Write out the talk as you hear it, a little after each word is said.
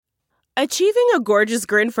Achieving a gorgeous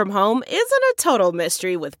grin from home isn't a total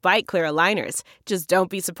mystery with Byte Clear aligners. Just don't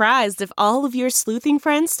be surprised if all of your sleuthing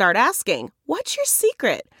friends start asking, "What's your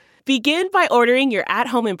secret?" Begin by ordering your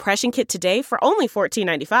at-home impression kit today for only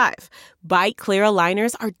 $14.95. Byte Clear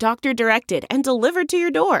aligners are doctor-directed and delivered to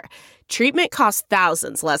your door. Treatment costs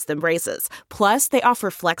thousands less than braces. Plus, they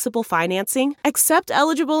offer flexible financing, accept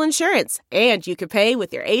eligible insurance, and you can pay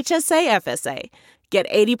with your HSA FSA. Get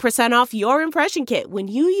 80% off your impression kit when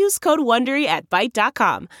you use code WONDERY at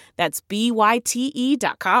Byte.com. That's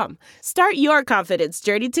BYTE.com. Start your confidence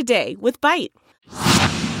journey today with Byte.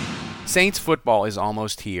 Saints football is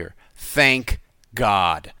almost here. Thank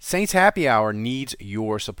God. Saints Happy Hour needs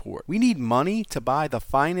your support. We need money to buy the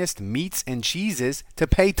finest meats and cheeses to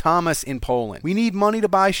pay Thomas in Poland. We need money to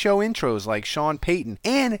buy show intros like Sean Payton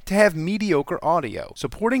and to have mediocre audio.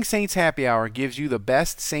 Supporting Saints Happy Hour gives you the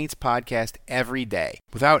best Saints podcast every day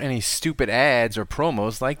without any stupid ads or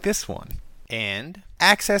promos like this one. And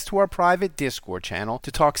access to our private Discord channel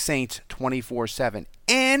to talk Saints 24/7.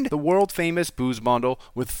 And the world-famous booze bundle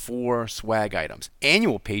with 4 swag items.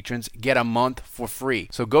 Annual patrons get a month for free.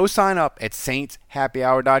 So go sign up at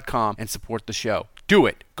saintshappyhour.com and support the show. Do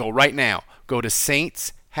it. Go right now. Go to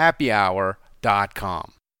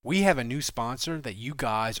saintshappyhour.com. We have a new sponsor that you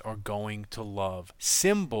guys are going to love.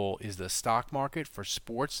 Symbol is the stock market for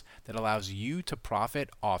sports that allows you to profit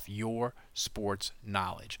off your sports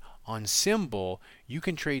knowledge. On Symbol, you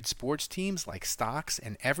can trade sports teams like stocks,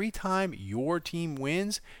 and every time your team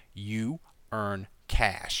wins, you earn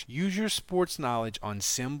cash. Use your sports knowledge on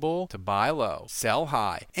Symbol to buy low, sell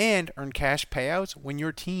high, and earn cash payouts when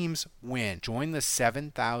your teams win. Join the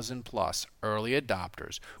 7,000 plus early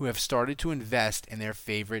adopters who have started to invest in their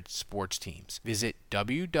favorite sports teams. Visit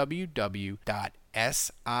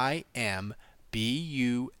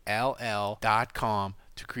www.simbull.com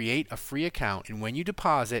to create a free account, and when you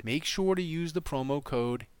deposit, make sure to use the promo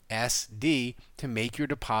code SD to make your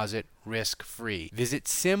deposit risk-free. Visit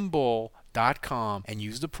Symbol.com and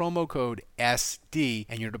use the promo code SD,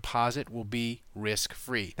 and your deposit will be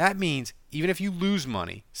risk-free. That means even if you lose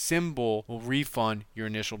money, Symbol will refund your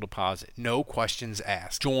initial deposit. No questions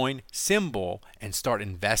asked. Join Symbol and start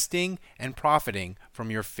investing and profiting from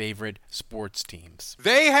your favorite sports teams.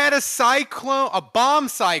 They had a bomb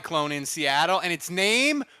cyclone in Seattle, and its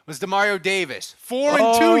name was Demario Davis.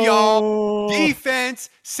 4-2, y'all. Defense.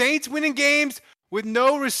 Saints winning games with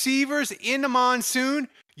no receivers in the monsoon.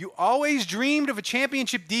 You always dreamed of a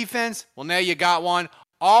championship defense. Well, now you got one.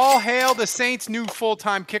 All hail the Saints' new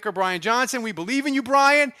full-time kicker, Brian Johnson. We believe in you,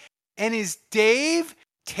 Brian. And is Dave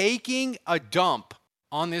taking a dump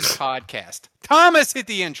on this podcast? Thomas, hit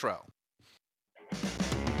the intro.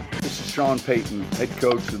 This is Sean Payton, head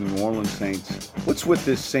coach of the New Orleans Saints. What's with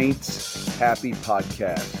this Saints Happy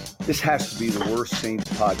podcast? This has to be the worst Saints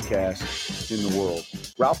podcast in the world.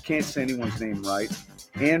 Ralph can't say anyone's name right.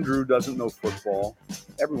 Andrew doesn't know football.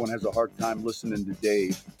 Everyone has a hard time listening to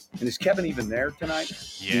Dave. And is Kevin even there tonight?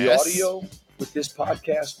 Yes. The audio with this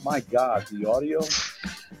podcast, my God, the audio,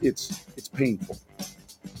 it's painful.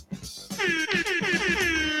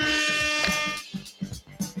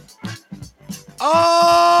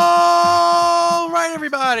 All right,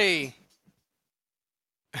 everybody.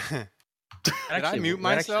 Did I mute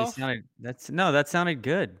myself? That sounded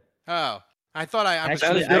good. Oh, I thought I was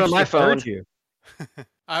Sounded good on my phone.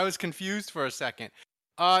 I was confused for a second.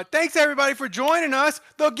 Thanks everybody for joining us.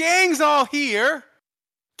 The gang's all here.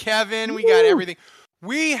 Kevin, we got everything.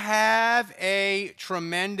 We have a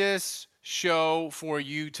tremendous show for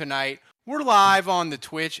you tonight. We're live on the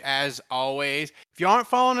Twitch as always. If you aren't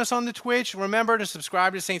following us on the Twitch, remember to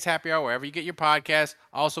subscribe to Saints Happy Hour wherever you get your podcasts.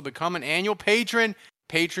 Also become an annual patron,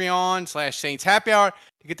 Patreon/Saints Happy Hour.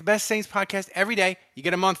 You get the best Saints podcast every day. You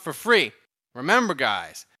get a month for free. Remember,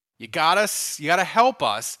 guys, you gotta help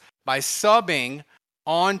us by subbing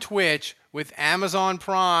on Twitch with Amazon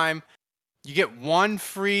Prime. You get 1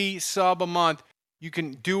 free sub a month. You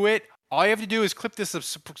can do it. All you have to do is click the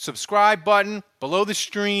subscribe button below the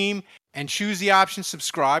stream and choose the option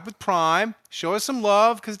subscribe with Prime. Show us some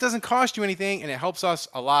love because it doesn't cost you anything and it helps us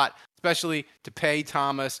a lot, especially to pay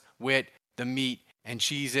Thomas with the meat and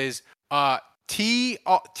cheeses. T3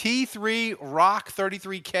 Rock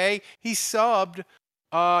 33K, he subbed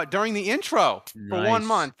during the intro for 1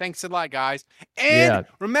 month. Thanks a lot, guys. And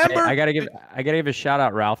remember, I gotta give a shout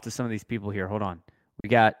out, Ralph, to some of these people here. Hold on. We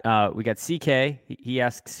got CK. He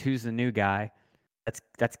asks who's the new guy.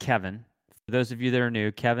 That's Kevin. For those of you that are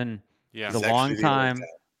new, Kevin is a long time.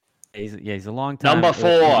 He's a long time. Number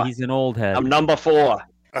 4. He's an old head. I'm number 4.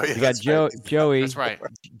 Oh, yeah, We got Joey. that's right.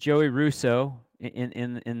 Joey Russo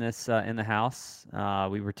in the house.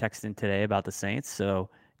 We were texting today about the Saints, so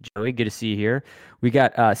Joey, good to see you here. We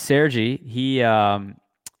got Sergi. He,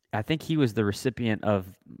 I think he was the recipient of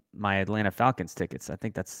my Atlanta Falcons tickets. I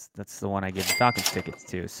think that's the one I gave the Falcons tickets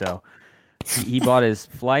to. So he bought his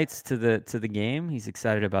flights to the game. He's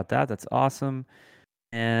excited about that. That's awesome.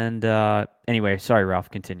 And anyway, sorry, Ralph.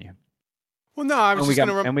 Continue. Well, no, I was just going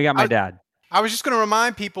to. And we got my dad. I was just going to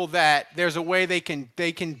remind people that there's a way they can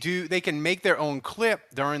make their own clip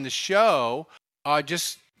during the show.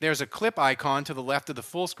 There's a clip icon to the left of the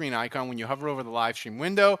full screen icon when you hover over the live stream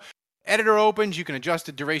window. Editor opens, you can adjust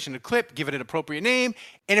the duration of the clip, give it an appropriate name,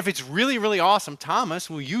 and if it's really, really awesome, Thomas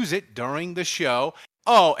will use it during the show.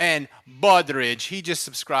 Oh, and Budridge, he just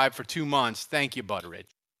subscribed for 2 months. Thank you, Budridge.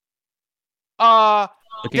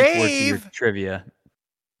 Looking forward to your trivia.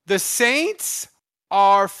 The Saints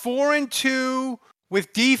are 4-2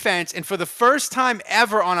 with defense, and for the first time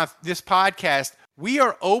ever on this podcast, we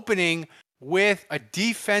are opening with a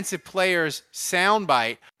defensive player's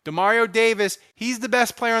soundbite. Demario Davis, he's the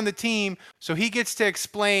best player on the team, so he gets to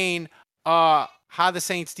explain how the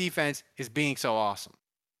Saints defense is being so awesome.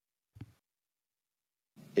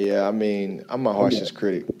 Yeah, I mean, I'm my harshest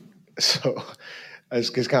critic, so it's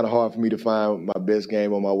kind of hard for me to find my best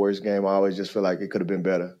game or my worst game. I always just feel like it could have been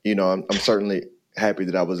better. You know, I'm certainly happy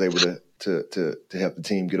that I was able to help the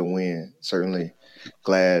team get a win. Certainly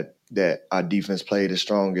glad that our defense played as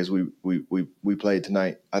strong as we played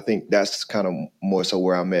tonight. I think that's kind of more so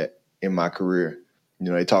where I'm at in my career. You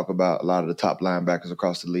know, they talk about a lot of the top linebackers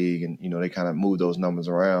across the league, and, you know, they kind of move those numbers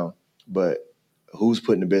around. But who's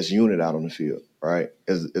putting the best unit out on the field, right?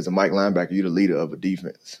 As a Mike linebacker, you're the leader of a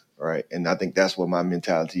defense, right? And I think that's what my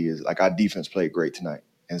mentality is. Like, our defense played great tonight.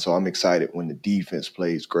 And so I'm excited when the defense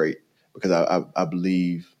plays great, because I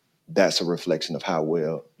believe that's a reflection of how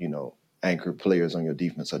well, you know, anchored players on your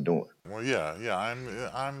defense are doing. Well, yeah,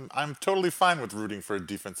 I'm totally fine with rooting for a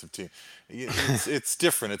defensive team. It's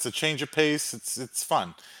different. It's a change of pace. It's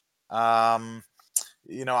fun.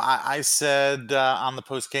 You know, I said on the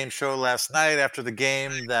post-game show last night after the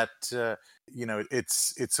game that you know,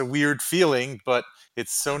 it's a weird feeling, but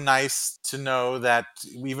it's so nice to know that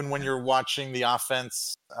even when you're watching the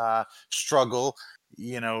offense struggle,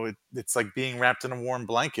 you know, it's like being wrapped in a warm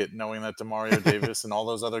blanket, knowing that Demario Davis and all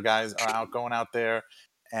those other guys are going out there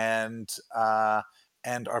and are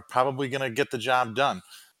probably going to get the job done.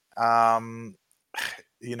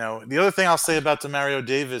 You know, the other thing I'll say about Demario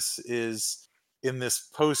Davis is, in this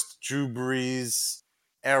post-Drew Brees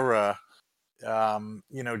era,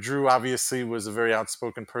 you know, Drew obviously was a very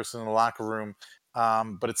outspoken person in the locker room,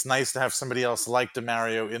 but it's nice to have somebody else like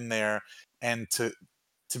Demario in there, and to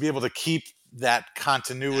be able to keep that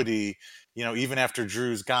continuity, you know, even after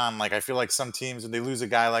Drew's gone. Like, I feel like some teams, when they lose a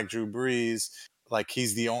guy like Drew Brees, like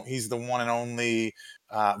he's the one and only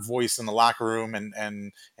voice in the locker room,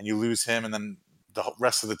 and you lose him, and then the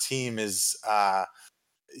rest of the team is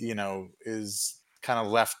you know, is kind of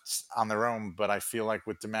left on their own. But I feel like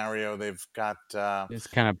with Demario, they've got it's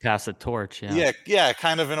kind of pass the torch. Yeah,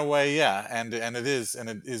 kind of in a way, yeah. And it is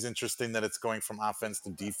interesting that it's going from offense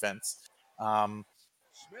to defense.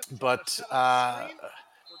 But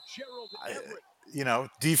you know,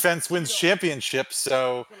 defense wins championships.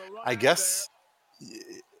 So I guess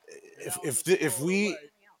if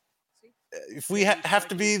we have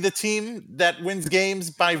to be the team that wins games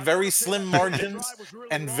by very slim margins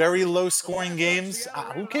and very low scoring games,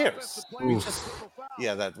 who cares? Was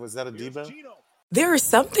that a Debo? There are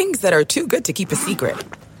some things that are too good to keep a secret.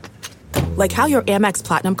 Like how your Amex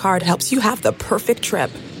Platinum card helps you have the perfect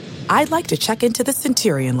trip. I'd like to check into the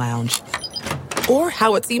Centurion Lounge. Or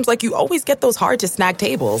how it seems like you always get those hard-to-snag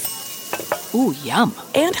tables. Ooh, yum.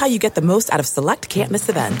 And how you get the most out of select can't-miss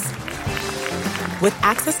events. With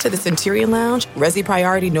access to the Centurion Lounge, Resi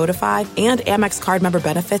Priority Notified, and Amex card member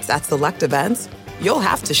benefits at select events, you'll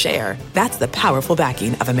have to share. That's the powerful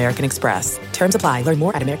backing of American Express. Terms apply. Learn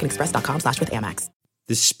more at americanexpress.com/withAmex.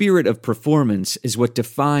 The spirit of performance is what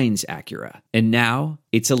defines Acura. And now,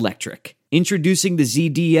 it's electric. Introducing the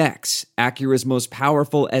ZDX, Acura's most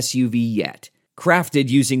powerful SUV yet. Crafted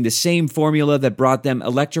using the same formula that brought them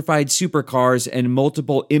electrified supercars and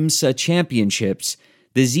multiple IMSA championships,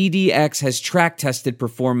 the ZDX has track-tested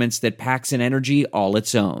performance that packs an energy all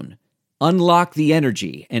its own. Unlock the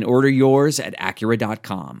energy and order yours at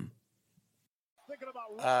Acura.com.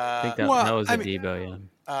 I think that was a Debo, yeah.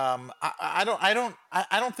 I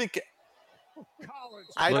don't think.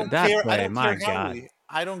 I don't that care. Play, I don't my care God. how we.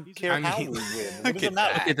 I don't care how we win. What does it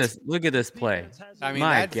matter? Look at this play. I mean,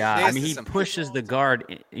 my God. I mean, he some pushes the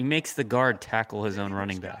guard. He makes the guard tackle his own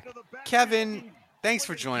running back. Kevin, thanks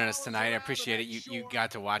for joining us tonight. I appreciate it. You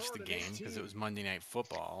got to watch the game because it was Monday Night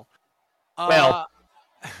Football.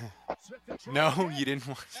 No, you didn't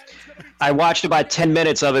watch. I watched about 10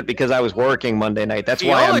 minutes of it because I was working Monday night. That's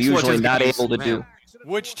why I'm usually not able to do.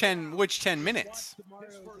 Which 10 minutes?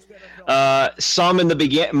 Some in the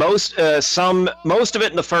begin, most of it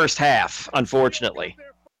in the first half, unfortunately.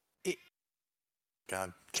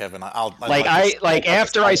 God, Kevin,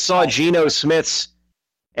 after I saw that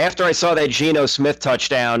Geno Smith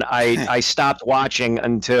touchdown, I stopped watching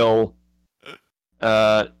until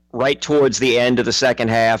right towards the end of the second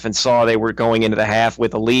half and saw they were going into the half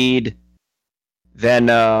with a lead. Then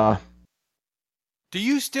Do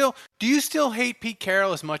you still hate Pete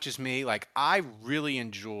Carroll as much as me? Like, I really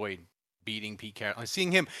enjoyed beating Pete Carroll and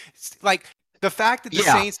seeing him, like, the fact that the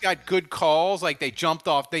Saints got good calls, like they jumped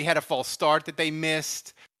off, they had a false start that they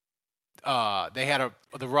missed. They had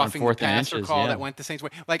the roughing the passer call that went the Saints'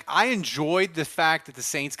 way. Like, I enjoyed the fact that the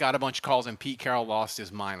Saints got a bunch of calls and Pete Carroll lost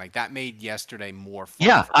his mind. Like, that made yesterday more fun.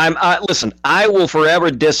 Yeah, listen, I will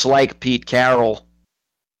forever dislike Pete Carroll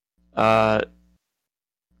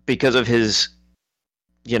because of his,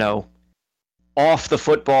 off the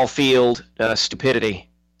football field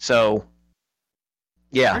stupidity. So,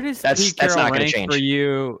 yeah, that's not going to change. For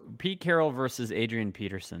you, Pete Carroll versus Adrian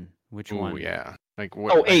Peterson. Which one? Oh, yeah. Like,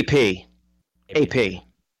 what? Oh, AP.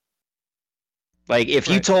 Like, if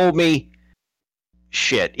you told me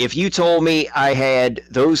I had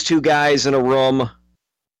those two guys in a room,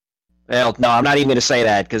 well, no, I'm not even going to say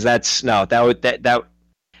that because that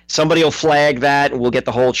somebody will flag that and we'll get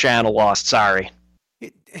the whole channel lost. Sorry.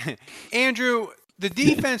 Andrew, the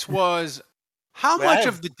defense was how much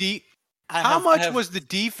of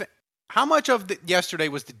yesterday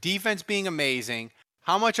was the defense being amazing?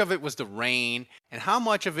 How much of it was the rain, and how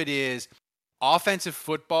much of it is offensive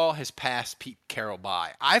football has passed Pete Carroll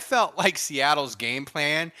by? I felt like Seattle's game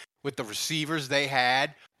plan with the receivers they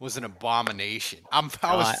had was an abomination. I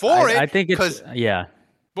was for it. I think it's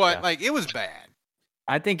like, it was bad.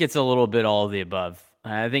 I think it's a little bit all of the above.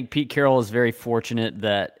 I think Pete Carroll is very fortunate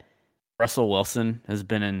that Russell Wilson has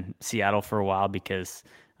been in Seattle for a while because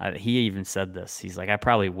he even said this. He's like, I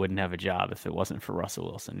probably wouldn't have a job if it wasn't for Russell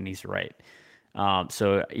Wilson, and he's right.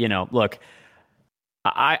 So, look,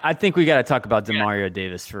 I think we got to talk about Demario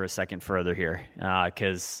Davis for a second further here,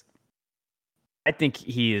 because I think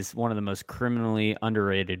he is one of the most criminally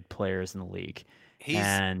underrated players in the league. He's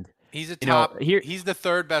the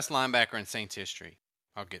third best linebacker in Saints history.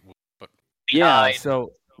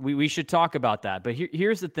 So we should talk about that. But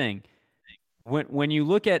here's the thing. When you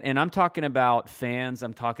look at, and I'm talking about fans,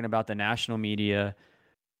 I'm talking about the national media,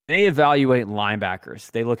 they evaluate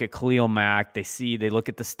linebackers. They look at Khalil Mack. They look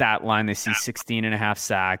at the stat line. They see 16.5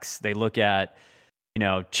 sacks. They look at,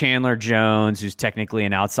 Chandler Jones, who's technically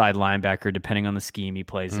an outside linebacker, depending on the scheme he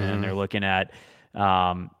plays in. They're looking at,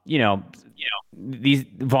 these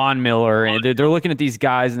Von Miller, and they're looking at these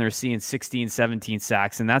guys and they're seeing 16, 17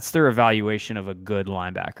 sacks, and that's their evaluation of a good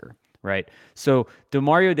linebacker, right? So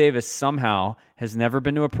Demario Davis somehow has never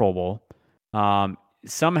been to a Pro Bowl.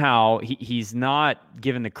 Somehow he's not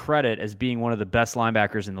given the credit as being one of the best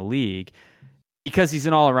linebackers in the league because he's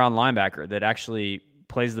an all-around linebacker that actually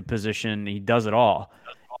plays the position. He does it all.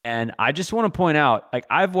 And I just want to point out, like,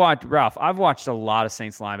 I've watched a lot of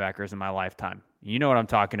Saints linebackers in my lifetime. You know what I'm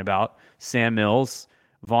talking about. Sam Mills,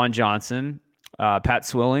 Vaughn Johnson, Pat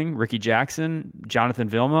Swilling, Ricky Jackson, Jonathan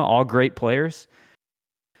Vilma, all great players.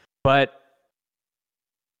 And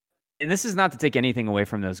this is not to take anything away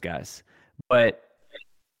from those guys, but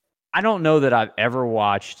I don't know that I've ever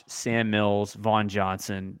watched Sam Mills, Vaughn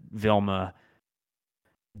Johnson, Vilma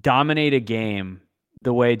dominate a game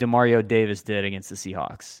the way Demario Davis did against the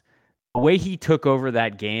Seahawks. The way he took over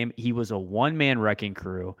that game, he was a one-man wrecking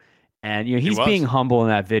crew. And he's being humble in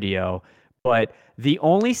that video. But the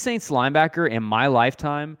only Saints linebacker in my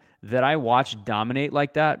lifetime that I watched dominate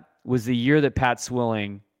like that was the year that Pat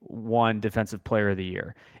Swilling won Defensive Player of the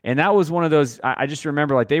Year. And that was one of those, I just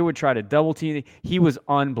remember, like, they would try to double team. He was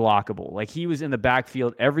unblockable. Like, he was in the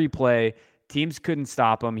backfield every play. Teams couldn't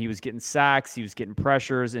stop him. He was getting sacks. He was getting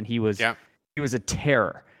pressures. And he was a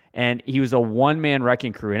terror. And he was a one-man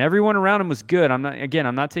wrecking crew. And everyone around him was good. I'm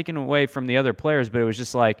not taking away from the other players, but it was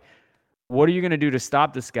just like, what are you going to do to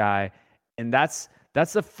stop this guy? And that's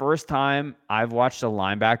the first time I've watched a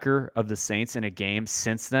linebacker of the Saints in a game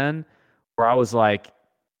since then where I was like,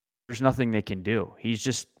 there's nothing they can do. He's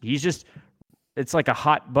just it's like a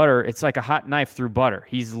hot butter. It's like a hot knife through butter.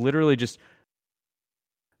 He's literally just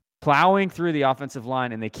plowing through the offensive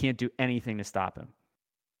line and they can't do anything to stop him.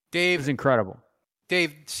 Dave, it was incredible.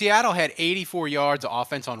 Dave, Seattle had 84 yards of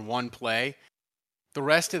offense on one play. The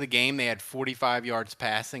rest of the game, they had 45 yards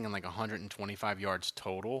passing and like 125 yards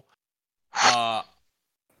total.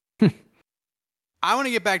 I want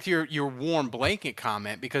to get back to your warm blanket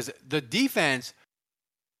comment, because the defense,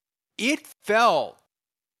 it felt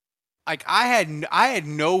like I had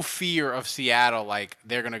no fear of Seattle, like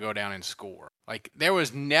they're going to go down and score. Like there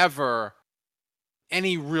was never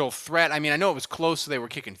any real threat. I mean, I know it was close, so they were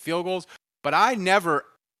kicking field goals, but I never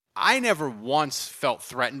once felt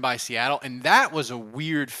threatened by Seattle, and that was a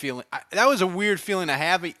weird feeling. That was a weird feeling to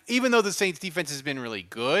have, even though the Saints defense has been really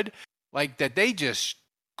good. Like that they just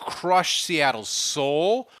crushed Seattle's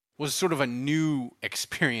soul was sort of a new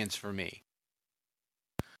experience for me.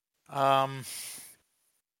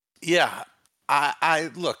 Yeah,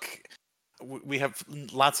 I look. We have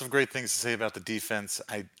lots of great things to say about the defense.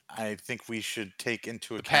 I think we should take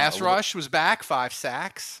into account. The pass rush was back, 5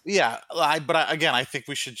 sacks. Yeah, again, I think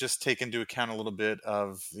we should just take into account a little bit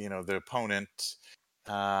of the opponent.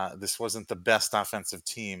 This wasn't the best offensive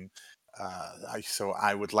team, so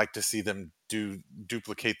I would like to see them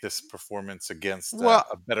duplicate this performance against a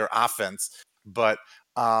better offense. But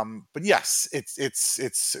yes,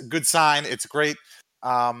 it's a good sign. It's great.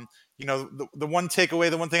 The one takeaway,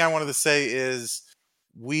 the one thing I wanted to say is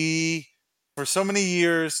for so many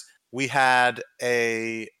years, we had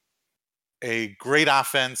a great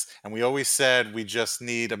offense, and we always said we just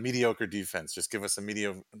need a mediocre defense. Just give us a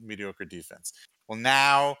mediocre defense. Well,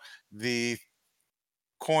 now the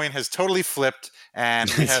coin has totally flipped,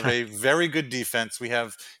 and we have a very good defense. We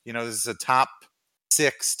have, this is a top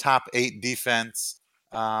 6, top 8 defense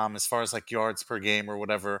as far as like yards per game or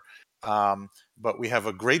whatever. But we have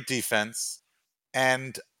a great defense,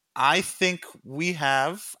 and I think we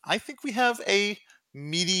have a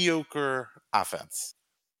mediocre offense.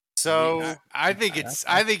 So I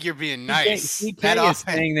think you're being nice. CK is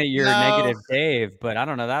saying that you're negative Dave, but I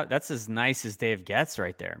don't know, that's as nice as Dave gets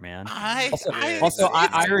right there, man. Irish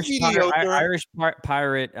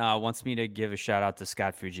Pirate wants me to give a shout out to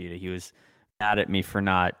Scott Fujita. He was mad at me for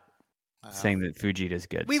not saying that Fujita is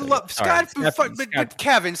good. We love Scott, but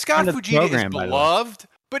Kevin, Scott Fujita is beloved,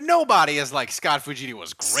 but nobody is like Scott Fujita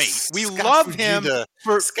was great. We loved him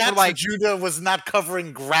Fujita was not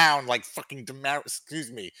covering ground like fucking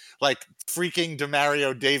like freaking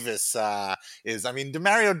Demario Davis is. I mean,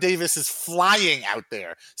 Demario Davis is flying out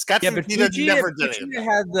there. Scott Fujita never did it.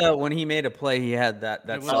 Had when he made a play, he had that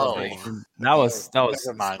celebration. That was. But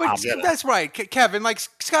that's right, Kevin. Like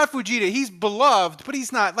Scott Fujita, he's beloved, but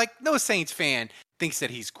he's not like no Saints fan thinks that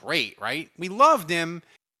he's great, right? We loved him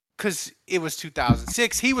because it was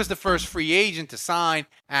 2006. He was the first free agent to sign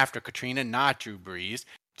after Katrina, not Drew Brees.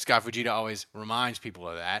 Scott Fujita always reminds people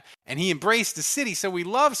of that. And he embraced the city, so we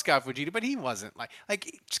love Scott Fujita, but he wasn't like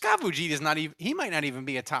Scott Fujita is not even, he might not even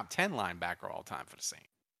be a top 10 linebacker all time for the Saints.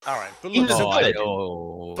 All right. But he was good.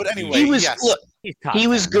 But anyway, he was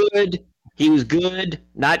good. He was good,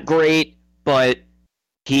 not great, but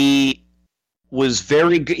he was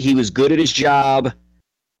very good. He was good at his job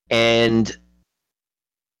and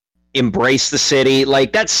embrace the city.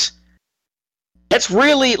 Like that's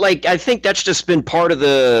really like, I think that's just been part of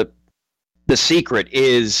the secret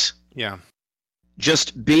is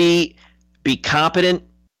just be competent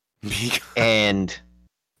and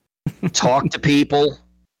talk to people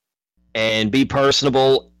and be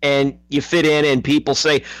personable, and you fit in and people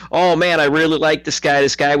say, oh man, I really like this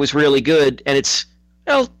guy was really good, and it's,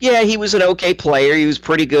 well, yeah, he was an okay player, he was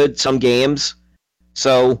pretty good some games,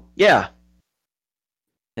 so yeah.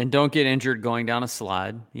 And don't get injured going down a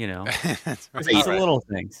slide, That's right. It's the little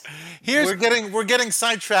things. We're getting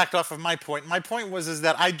sidetracked off of my point. My point was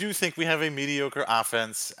that I do think we have a mediocre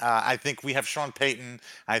offense. I think we have Sean Payton.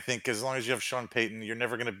 I think as long as you have Sean Payton, you're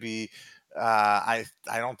never going to be. I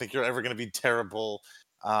don't think you're ever going to be terrible.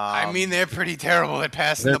 I mean, they're pretty terrible at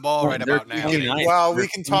passing the ball right about now. Well, we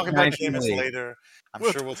can talk about Jameis later. I'm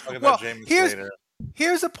sure we'll talk about Jameis later.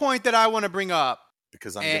 Here's a point that I want to bring up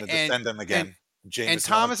because I'm going to defend him again. And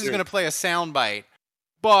Thomas is going to play a soundbite,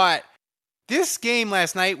 but this game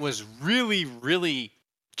last night was really, really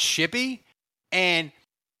chippy. And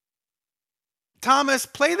Thomas,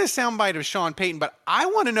 play the soundbite of Sean Payton, but I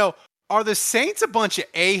want to know, are the Saints a bunch of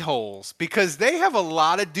a-holes? Because they have a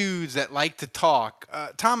lot of dudes that like to talk.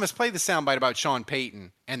 Thomas, play the soundbite about Sean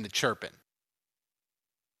Payton and the chirping.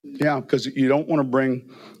 Yeah, because you don't want to bring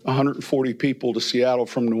 140 people to Seattle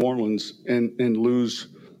from New Orleans and lose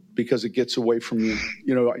because it gets away from you.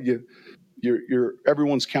 You're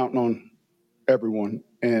everyone's counting on everyone,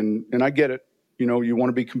 and I get it. You want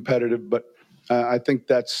to be competitive, but I think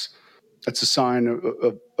that's a sign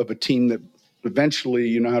of a team that eventually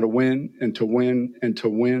you know how to win and to win and to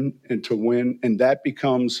win and to win, and that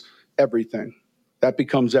becomes everything. That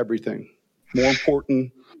becomes everything. More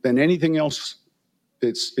important than anything else,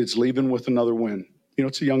 it's leaving with another win.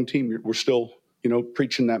 It's a young team. We're still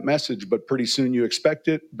preaching that message, but pretty soon you expect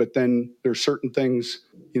it. But then there's certain things,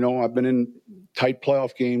 I've been in tight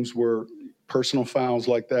playoff games where personal fouls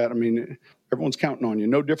like that. I mean, everyone's counting on you.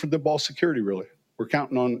 No different than ball security, really. We're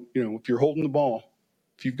counting on, if you're holding the ball,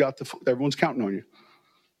 if you've got everyone's counting on you.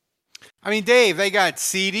 I mean, Dave, they got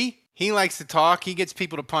Ceedee. He likes to talk. He gets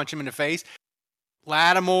people to punch him in the face.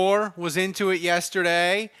 Lattimore was into it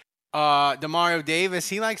yesterday. Demario Davis,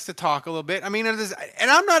 he likes to talk a little bit. I mean, and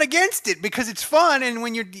I'm not against it because it's fun. And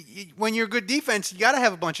when you're good defense, you got to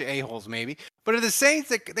have a bunch of a-holes maybe. But are the Saints,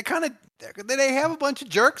 they have a bunch of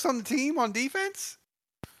jerks on the team on defense?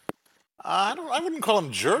 I wouldn't call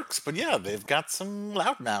them jerks, but yeah, they've got some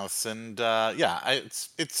loudmouths, and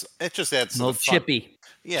it just adds to the fun. Chippy.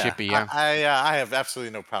 Yeah, Chippy, yeah. I have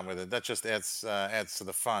absolutely no problem with it. That just adds to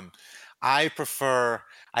the fun. I prefer.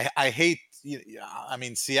 I hate. I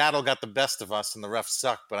mean, Seattle got the best of us, and the refs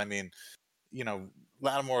suck. But I mean,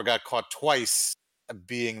 Lattimore got caught twice,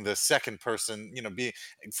 being the second person. Being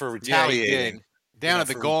for retaliating. Yeah, he did. Down at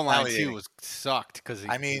the goal line too was sucked because he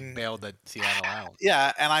bailed the Seattle out.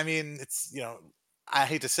 Yeah, and I mean it's I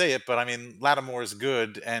hate to say it, but I mean Lattimore is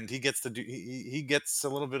good, and he gets to do he gets a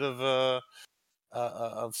little bit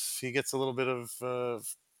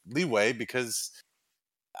of leeway because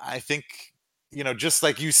I think just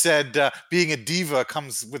like you said, being a diva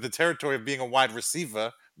comes with the territory of being a wide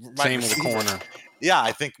receiver. Same with the corner. Yeah,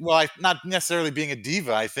 I think. Well, not necessarily being a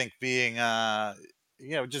diva. I think being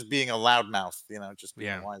just being a loudmouth, just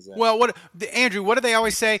being wise. Well, Andrew, what do they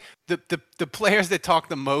always say? The players that talk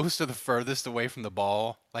the most are the furthest away from the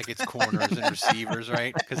ball, like it's corners and receivers,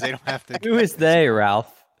 right? Because they don't have to. Who is they,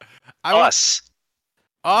 Ralph? Us,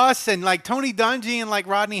 and like Tony Dungy and like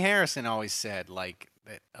Rodney Harrison always said, like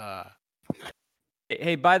that.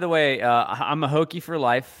 Hey, by the way, I'm a Hokie for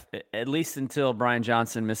life, at least until Brian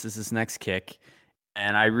Johnson misses his next kick,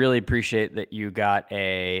 and I really appreciate that you got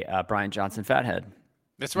a Brian Johnson fathead.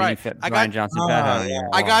 That's right. Brian Johnson fathead.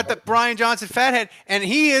 I got the Brian Johnson fathead, and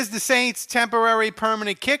he is the Saints' temporary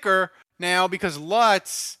permanent kicker now because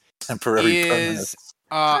Lutz is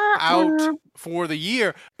out for the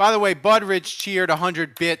year. By the way, Budridge cheered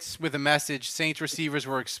 100 bits with a message. Saints receivers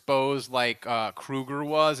were exposed like Kruger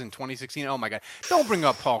was in 2016. Oh my God! Don't bring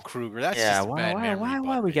up Paul Kruger. That's just a bad memory.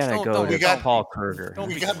 Why we gotta go to Paul Kruger?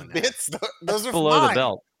 We got bits. Those are below the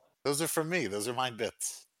belt. Those are for me. Those are my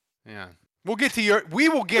bits. Yeah. We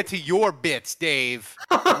will get to your bits, Dave,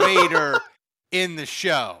 later in the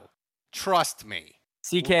show. Trust me.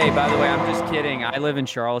 CK, by the way, I'm just kidding. I live in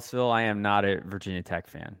Charlottesville. I am not a Virginia Tech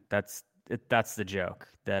fan. That's the joke,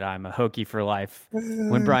 that I'm a Hokie for life.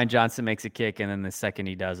 When Brian Johnson makes a kick and then the second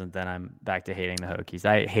he doesn't, then I'm back to hating the Hokies.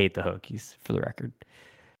 I hate the Hokies, for the record.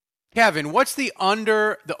 Kevin, what's the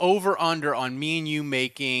over-under on me and you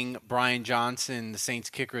making Brian Johnson, the Saints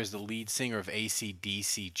kicker, as the lead singer of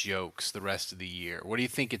AC/DC jokes the rest of the year? What do you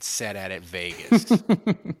think it's set at Vegas?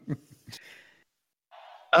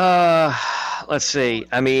 Let's see.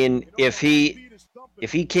 I mean, if he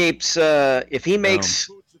makes a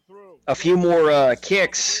few more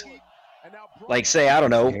kicks, like say, I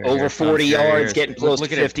don't know, over 40 yards, getting close to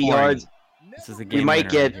 50 yards, this is a game we might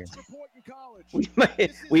get. We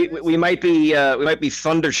might be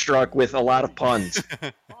thunderstruck with a lot of puns.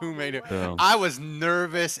 Who made it? I was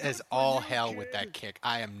nervous as all hell with that kick.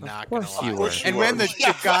 I am not going to lie. And when the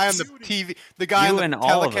guy on the TV, the guy on the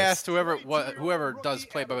telecast, whoever does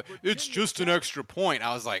play, but it's just an extra point.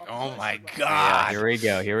 I was like, oh my God.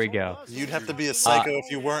 Yeah, here we go. You'd have to be a psycho if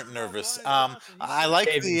you weren't nervous. I like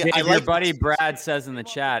your buddy Brad says in the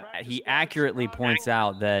chat. He accurately points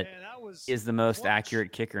out that is the most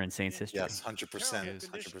accurate kicker in Saints history. Yes,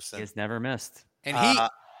 100%. He's never missed. And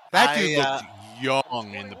that dude looked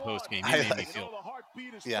young in the postgame. He made me feel.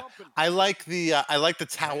 Yeah, I like the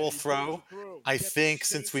towel throw. I think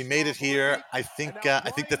since we made it here, I think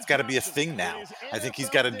that's got to be a thing now. I think he's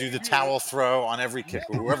got to do the towel throw on every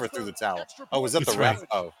kicker, whoever threw the towel. Oh, was that the ref?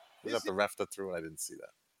 Oh, was that the ref that threw it? I didn't see that.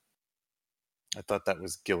 I thought that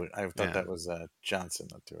was Gillard. I thought that was Johnson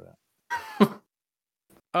that threw it out.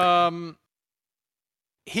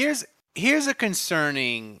 Here's a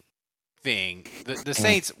concerning thing. The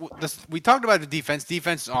Saints. We talked about the defense.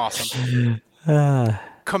 Defense is awesome.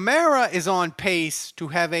 Kamara is on pace to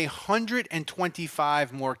have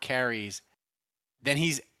 125 more carries than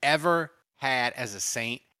he's ever had as a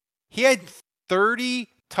Saint. He had 30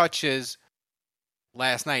 touches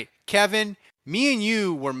last night. Kevin, me and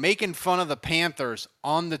you were making fun of the Panthers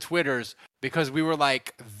on the Twitters because we were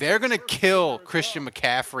like, they're going to kill Christian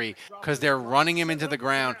McCaffrey because they're running him into the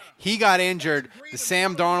ground. He got injured. The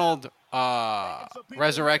Sam Darnold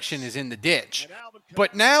resurrection is in the ditch.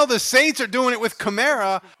 But now the Saints are doing it with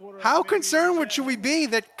Kamara. How concerned should we be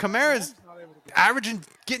that Kamara's averaging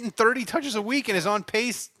getting 30 touches a week and is on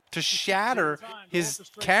pace to shatter his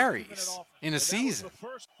carries in a season?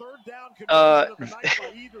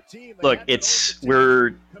 Look,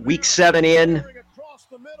 we're week 7 in.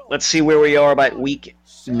 Let's see where we are by week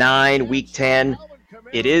 9, week 10.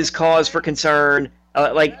 It is cause for concern.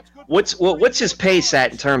 What's his pace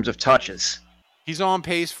at in terms of touches? He's on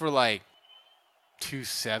pace for like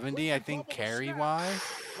 270, I think, carry wise.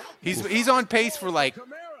 He's on pace for like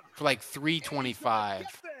 325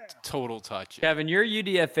 total touches. Kevin, your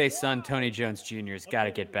UDFA son Tony Jones Jr. has got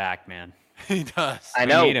to get back, man. He does. I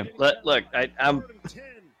know. Need him. Look, I'm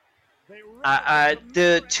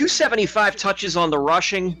the 275 touches on the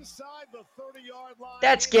rushing.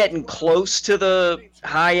 That's getting close to the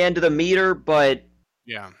high end of the meter, but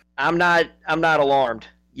yeah, I'm not alarmed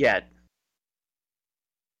yet.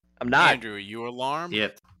 I'm not. Andrew, are you alarmed?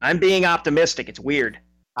 Yep. I'm being optimistic. It's weird.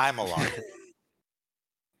 I'm alarmed.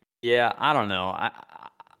 Yeah, I don't know.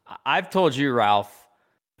 I've told you, Ralph,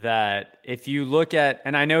 that if you look at,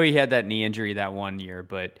 and I know he had that knee injury that one year,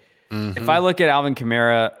 but if I look at Alvin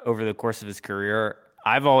Kamara over the course of his career,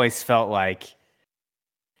 I've always felt like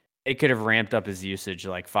it could have ramped up his usage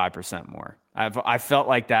like 5% more. I felt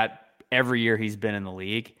like that every year he's been in the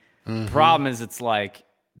league. The problem is it's like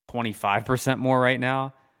 25% more right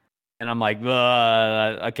now. And I'm like,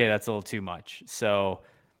 okay, that's a little too much. So,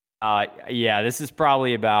 yeah, this is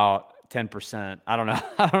probably about 10%. I don't know.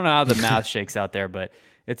 I don't know how the math shakes out there, but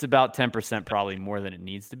it's about 10% probably more than it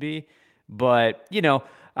needs to be. But, you know,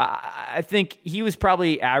 I think he was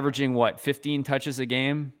probably averaging, 15 touches a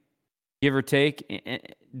game, give or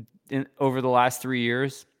take, over the last 3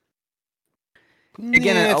 years.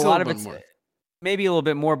 Again, a lot of it's maybe a little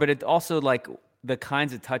bit more, but it also like the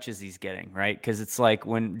kinds of touches he's getting, right? Because it's like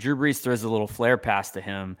when Drew Brees throws a little flare pass to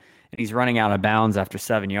him and he's running out of bounds after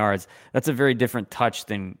 7 yards, that's a very different touch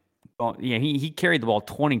than, he carried the ball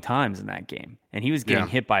 20 times in that game, and he was getting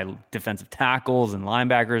hit by defensive tackles and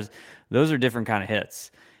linebackers. Those are different kind of hits,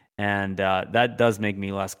 and that does make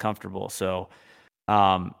me less comfortable. So,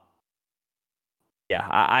 I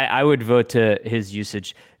would vote to his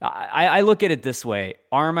usage. I look at it this way.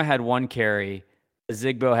 Arma had 1 carry,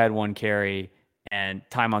 Zigbo had 1 carry, and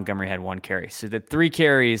Ty Montgomery had 1 carry. So the 3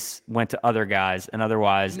 carries went to other guys, and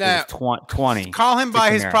otherwise it was 20. Call him by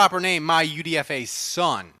his proper name, my UDFA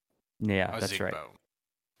son. Yeah, that's Zigbo. right.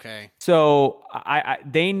 Okay. So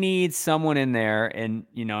they need someone in there, and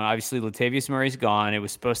obviously Latavius Murray's gone. It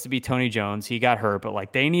was supposed to be Tony Jones. He got hurt, but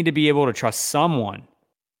like they need to be able to trust someone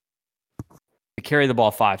to carry the ball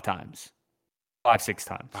 5 times, 6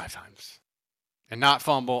 times, 5 times, and not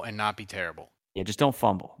fumble and not be terrible. Yeah, just don't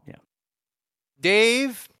fumble. Yeah.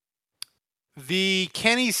 Dave, the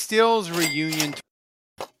Kenny Stills reunion.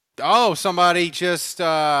 Oh, somebody just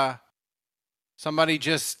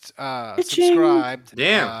subscribed.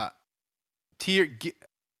 Damn.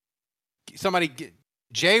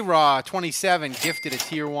 J-Raw 27 gifted a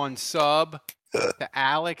tier 1 sub to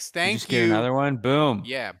Alex. Thank Just get another one. Boom.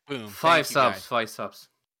 Yeah, boom. 5 subs. 5 subs.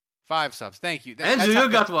 5 subs. Thank you. Andrew, you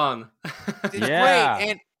got one. It's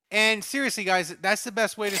great. And seriously, guys, that's the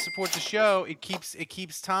best way to support the show. It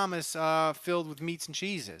keeps Thomas filled with meats and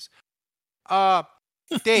cheeses.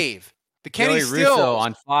 Dave, the Kenny Stills Russo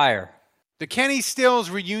on fire. The Kenny Stills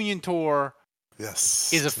reunion tour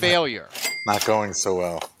is a failure. Not going so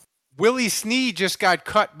well. Willie Snead just got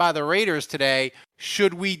cut by the Raiders today.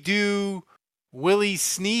 Should we do Willie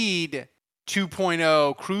Snead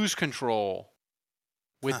 2.0 cruise control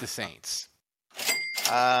with the Saints?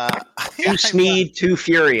 Too Snead, too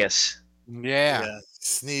furious. Yeah.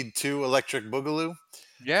 Snead 2 electric boogaloo.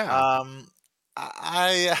 Yeah.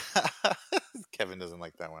 Kevin doesn't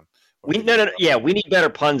like that one. We need better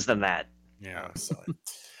puns than that. Yeah, sorry.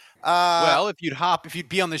 Well, if you'd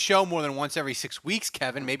be on the show more than once every 6 weeks,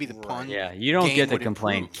 Kevin, maybe the pun. Yeah, you don't get to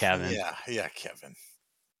complain, Kevin. Yeah, Kevin.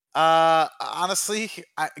 Honestly,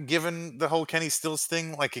 given the whole Kenny Stills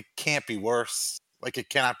thing, like it can't be worse. Like it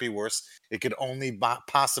cannot be worse. It could only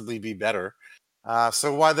possibly be better.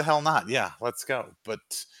 So why the hell not? Yeah, let's go. But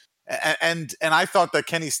and I thought that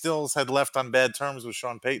Kenny Stills had left on bad terms with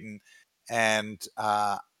Sean Payton, and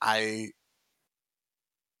I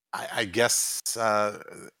guess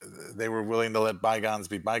they were willing to let bygones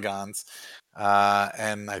be bygones.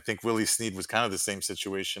 And I think Willie Snead was kind of the same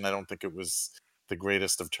situation. I don't think it was the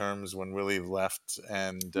greatest of terms when Willie left.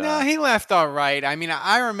 And no, he left all right. I mean,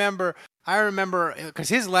 I remember because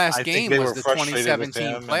his last game was the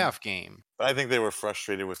 2017 playoff game. But I think they were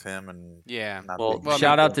frustrated with him. And well,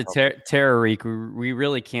 shout out to Tara Reek. We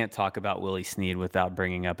really can't talk about Willie Snead without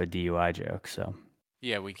bringing up a DUI joke. So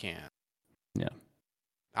Yeah, we can. Yeah.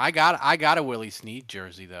 I got a Willie Snead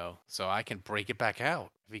jersey though, so I can break it back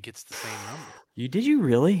out if he gets the same number. Did you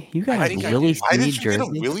really? You got a Willie Snead jersey? Why did you get a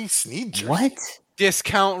Willie Snead jersey? What?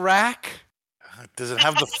 Discount rack? Does it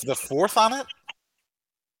have the fourth on it?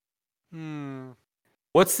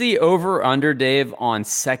 What's the over/under, Dave, on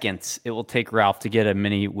seconds it will take Ralph to get a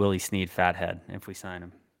mini Willie Snead fathead if we sign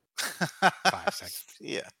him? 5 seconds.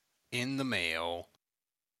 Yeah. In the mail.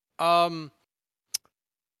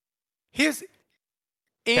 Here's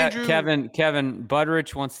Andrew. Kevin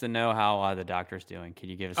Budrich wants to know how the doctor's doing. Can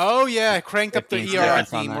you give us? Oh yeah, cranked up the ER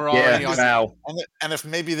theme. We're already on now. And if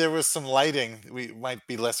maybe there was some lighting, we might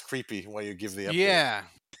be less creepy while you give the update. Yeah.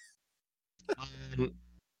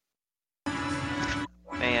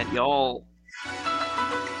 Man, y'all.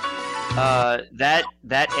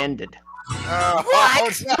 That ended.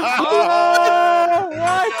 What? No.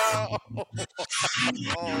 What?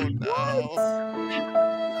 Oh no!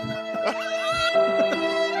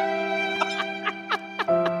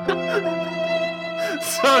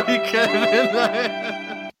 Sorry,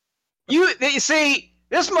 Kevin. You see,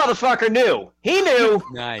 this motherfucker knew. He knew.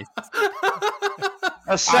 Nice.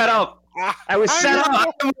 A setup. I was set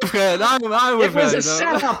up. It was a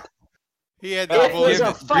setup. He had It was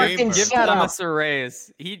a fucking Give setup. Thomas a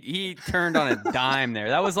raise. He turned on a dime there.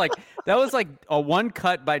 That was like a one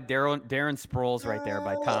cut by Darren Sproles right there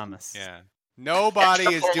by Thomas. Yeah.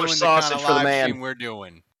 Nobody is doing the kind of live stream we're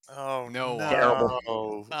doing. Oh no!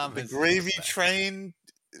 Terrible. The gravy train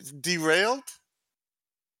derailed.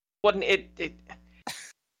 Wasn't it?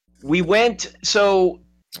 We went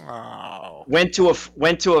went to a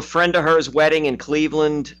friend of hers wedding in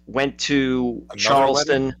Cleveland. Went to Another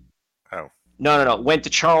Charleston. wedding? Oh. No. Went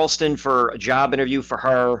to Charleston for a job interview for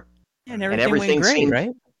her. And everything went great, seemed,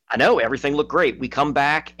 right? I know everything looked great. We come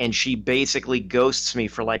back and she basically ghosts me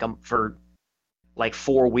for like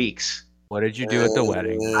 4 weeks. What did you do at the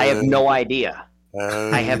wedding? I have no idea.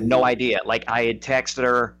 I have no idea. Like I had texted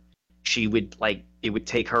her, she would it would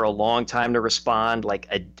take her a long time to respond, like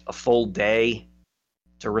a full day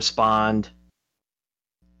to respond.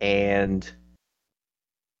 And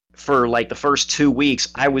for like the first 2 weeks,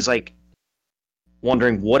 I was like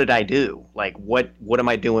wondering, what did I do? Like what am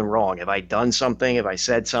I doing wrong? Have I done something? Have I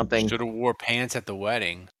said something? Should have wore pants at the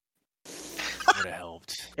wedding. Would have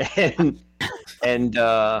helped. And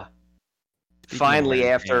finally,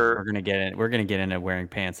 after we're gonna get into wearing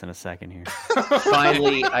pants in a second here.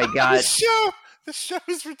 Finally, I got the show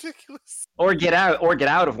is ridiculous. Or get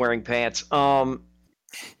out of wearing pants.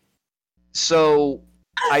 So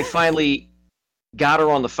I finally got her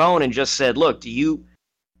on the phone and just said, "Look, do you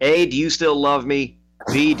still love me?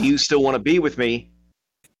 B, do you still want to be with me?"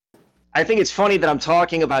 I think it's funny that I'm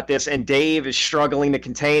talking about this and Dave is struggling to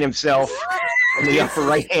contain himself in the upper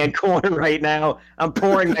right-hand corner right now. I'm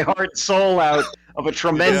pouring my heart and soul out of a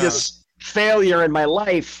tremendous failure in my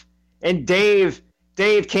life, and Dave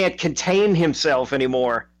can't contain himself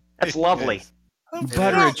anymore. That's lovely.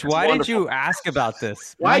 Budrich, why did you ask about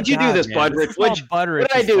this? Why'd you do this, Budrich? What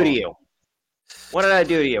did I do to you? What did I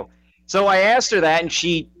do to you? So I asked her that, and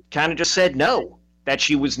she kind of just said no, that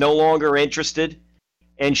she was no longer interested,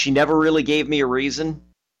 and she never really gave me a reason.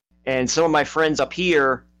 And some of my friends up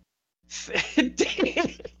here,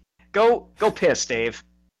 go piss, Dave.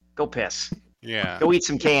 Go piss. Yeah. Go eat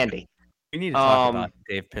some candy. We need to talk about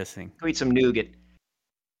Dave pissing. Go eat some nougat.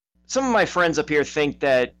 Some of my friends up here think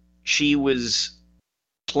that she was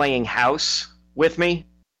playing house with me.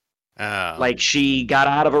 Oh. Like she got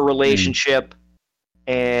out of a relationship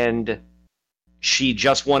and she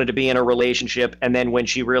just wanted to be in a relationship, and then when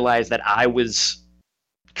she realized that I was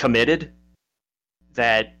committed,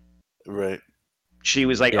 that she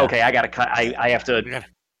was like, okay, I gotta cut. I have to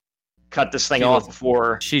cut this thing off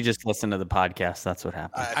before. She just listened to the podcast. That's what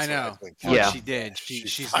happened. I know. Yeah, she did.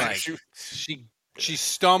 She's like she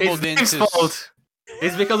stumbled into. It's his fault.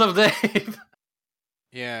 It's because of Dave.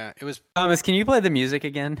 Yeah, it was. Thomas, can you play the music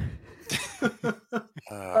again?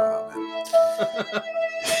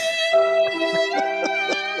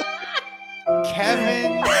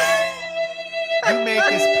 Kevin, you make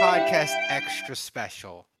this podcast extra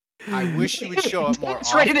special. I wish you would show up more often.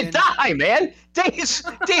 Dave's ready to die, man. Dave's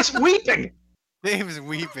weeping. Dave's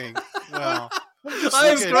weeping. Well,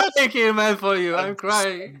 I'm crying here, man, for you. I'm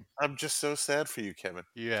crying. I'm just so sad for you, Kevin.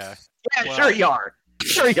 Yeah. Yeah, well, sure you are.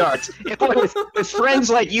 Sure you are. with friends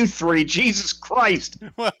like you three, Jesus Christ.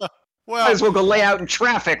 Well, might as well go lay out in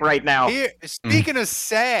traffic right now. Speaking of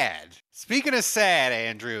sad,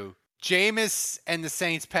 Andrew, Jameis and the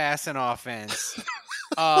Saints passing offense.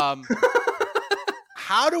 How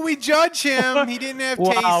do we judge him? He didn't have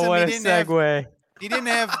Taysom. Wow, what he a didn't segue. He didn't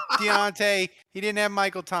have Deontay. He didn't have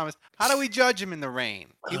Michael Thomas. How do we judge him in the rain?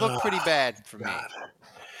 He looked pretty bad for me.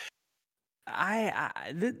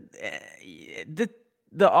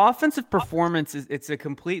 The offensive performance it's a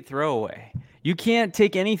complete throwaway. You can't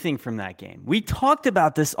take anything from that game. We talked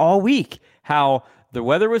about this all week, how the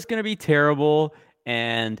weather was going to be terrible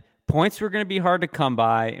and points were going to be hard to come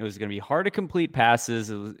by. It was going to be hard to complete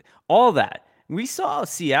passes. It was all that. We saw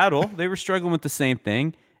Seattle. They were struggling with the same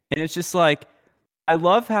thing. And it's just like, I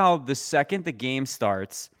love how the second the game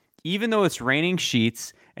starts, even though it's raining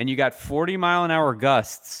sheets and you got 40-mile-an-hour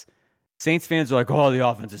gusts, Saints fans are like, oh, the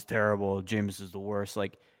offense is terrible. Jameis is the worst.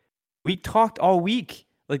 Like, we talked all week.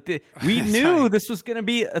 Like, we knew this was going to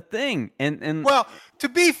be a thing. And well, to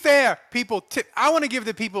be fair, I want to give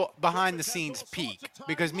the people behind the scenes peek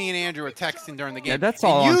because me and Andrew were texting during the game. Yeah, that's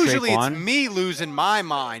all. And usually it's me losing my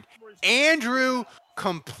mind. Andrew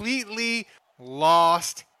completely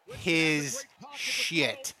lost his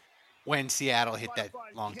shit when Seattle hit that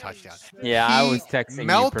long touchdown. Yeah, I was texting.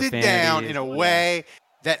 Melted down in a way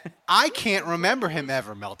that I can't remember him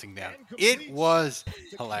ever melting down. It was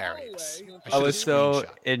hilarious. I was so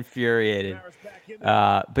infuriated.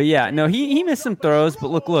 But yeah, no, he missed some throws. But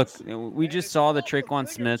look, we just saw the Traquan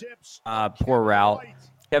Smith poor route.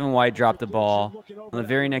 Kevin White dropped the ball. On the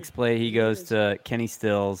very next play, he goes to Kenny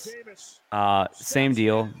Stills. Same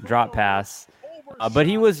deal, drop pass. But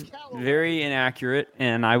he was very inaccurate,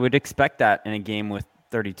 and I would expect that in a game with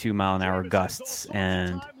 32-mile-an-hour gusts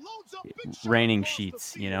and raining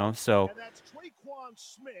sheets, So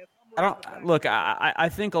I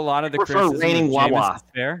think a lot of the criticism of Jameis is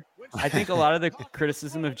fair. I think a lot of the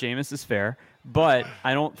criticism of Jameis is fair, but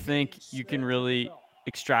I don't think you can really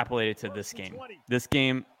extrapolate it to this game. This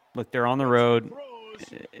game, look, they're on the road.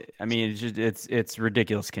 I mean, it's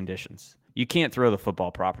ridiculous conditions. You can't throw the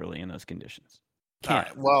football properly in those conditions. Can't.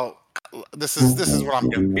 Right, well, this is what I'm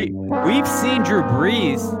getting. We've seen Drew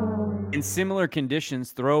Brees in similar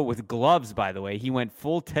conditions throw with gloves, by the way. He went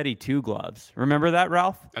full Teddy 2 gloves. Remember that,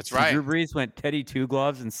 Ralph? That's right. Drew Brees went Teddy 2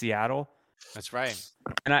 gloves in Seattle. That's right.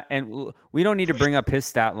 And we don't need to bring up his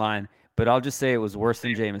stat line, but I'll just say it was worse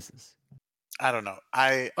than Jameis's. I don't know.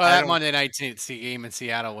 That Monday night game in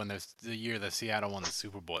Seattle when the year that Seattle won the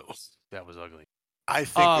Super Bowl, that was ugly. I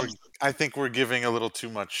think we're giving a little too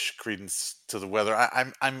much credence to the weather.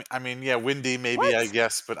 I mean, yeah, windy maybe, I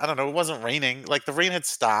guess, but I don't know. It wasn't raining. Like the rain had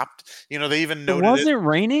stopped. They even noted it wasn't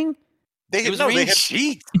raining. It was raining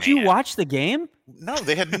sheets. Did you watch the game? No,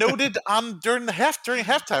 they had noted during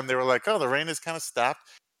halftime. They were like, "Oh, the rain has kind of stopped."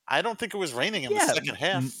 I don't think it was raining in the second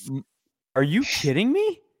half. Are you kidding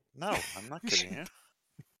me? No, I'm not kidding you.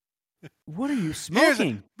 What are you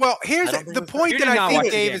smoking? Here's the point that I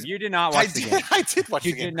think Dave is. You did not watch the game. I did watch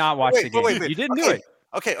the game. You did not watch the game. Wait. You didn't do it.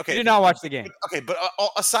 Okay. You did not watch the game. Okay, but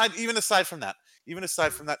aside from that,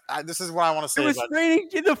 this is what I want to say. It was raining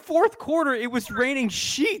in the fourth quarter. It was raining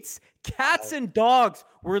sheets. Cats and dogs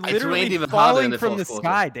were literally falling from the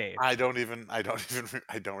sky, Dave. I don't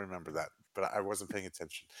remember that, but I wasn't paying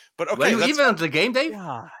attention. But okay, were you even at the game, Dave?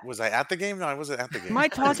 Was I at the game? No, I wasn't at the game. Am I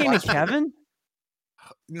talking to Kevin?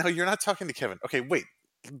 No, you're not talking to Kevin. Okay, wait.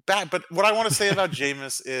 But what I want to say about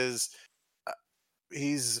Jameis is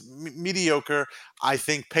he's mediocre. I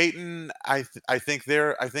think Peyton. I think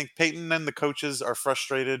Peyton and the coaches are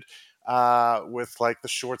frustrated with like the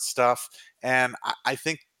short stuff, and I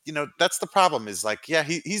think that's the problem. Is like, yeah,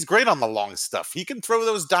 he's great on the long stuff. He can throw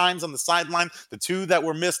those dimes on the sideline. The 2 that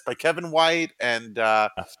were missed by Kevin White and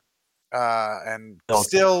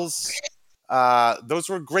Stills. Those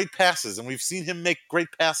were great passes, and we've seen him make great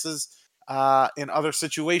passes in other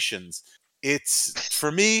situations.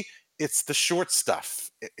 For me, it's the short stuff.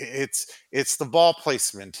 It's the ball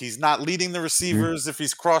placement. He's not leading the receivers if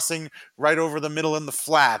he's crossing right over the middle in the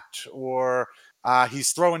flat, or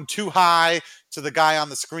he's throwing too high to the guy on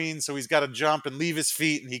the screen, so he's got to jump and leave his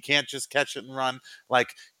feet, and he can't just catch it and run. Like,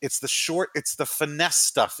 it's the finesse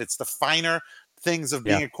stuff. It's the finer things of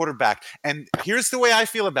being a quarterback. And here's the way I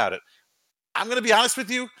feel about it. I'm going to be honest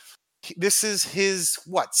with you. This is his,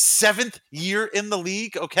 7th year in the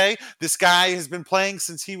league, okay? This guy has been playing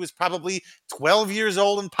since he was probably 12 years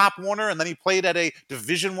old in Pop Warner, and then he played at a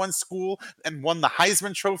Division I school and won the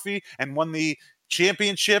Heisman Trophy and won the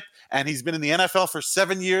championship, and he's been in the NFL for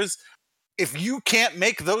 7 years. If you can't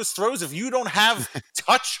make those throws, if you don't have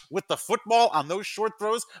touch with the football on those short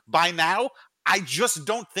throws by now, I just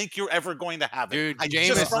don't think you're ever going to have it. Dude,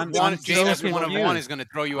 Jameis 1 of 1 is going to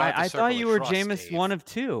throw you out. I thought you were Jameis 1 of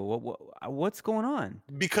 2. What's going on?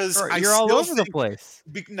 Because you're all over the place.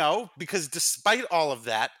 No, because despite all of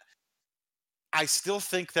that, I still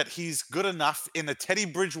think that he's good enough in a Teddy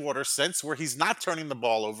Bridgewater sense where he's not turning the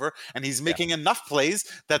ball over and he's making enough plays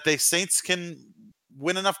that the Saints can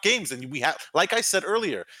win enough games. And we have, like I said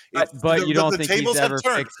earlier, but you don't think he's ever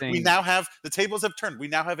fixing... The tables have turned. We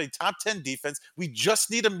now have a top 10 defense. We just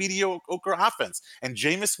need a mediocre offense. And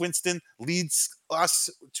Jameis Winston leads us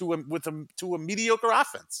to a mediocre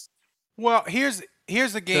offense. Well, here's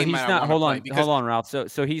the game. So he's not. Hold on, Ralph.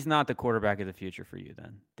 So he's not the quarterback of the future for you,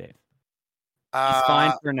 then, Dave. He's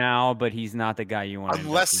fine for now, but he's not the guy you want.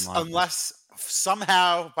 Unless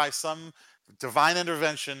somehow by some divine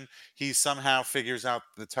intervention, he somehow figures out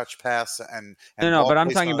the touch pass and no. But I'm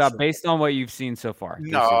talking about based on what you've seen so far.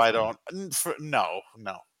 No, I don't. No.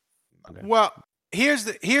 Okay. Well, here's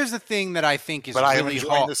the thing that I think is. But really I am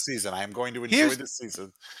enjoying this season. I am going to enjoy this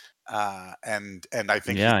season, and I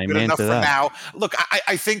think he's good enough for now. Look,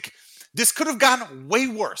 I think. This could have gone way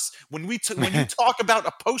worse. When you talk about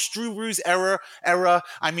a post Drew Brees era,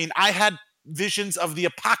 I mean, I had visions of the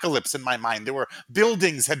apocalypse in my mind. There were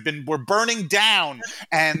buildings were burning down,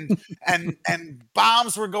 and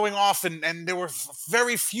bombs were going off, and there were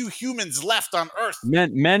very few humans left on Earth.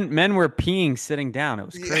 Men were peeing sitting down. It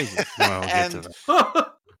was crazy.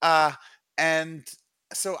 And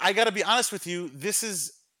so I got to be honest with you. This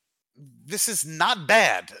is not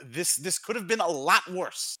bad. This could have been a lot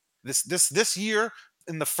worse. This year,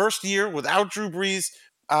 in the first year without Drew Brees,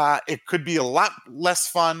 it could be a lot less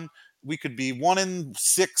fun. We could be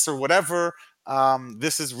 1-6 or whatever.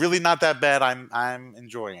 This is really not that bad. I'm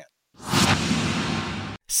enjoying it.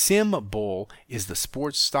 SimBull is the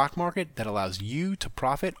sports stock market that allows you to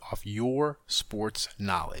profit off your sports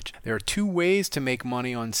knowledge. There are 2 ways to make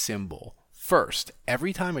money on SimBull. First,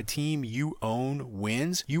 every time a team you own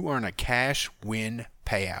wins, you earn a cash win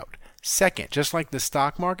payout. Second, just like the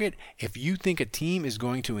stock market, if you think a team is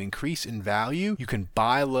going to increase in value, you can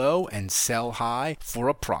buy low and sell high for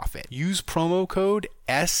a profit. Use promo code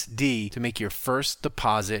SD to make your first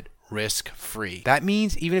deposit risk-free. That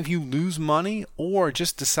means even if you lose money or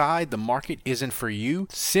just decide the market isn't for you,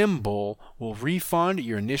 SimBull will refund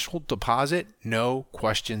your initial deposit, no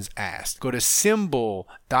questions asked. Go to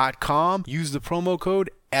SimBull.com, use the promo code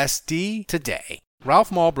SD today.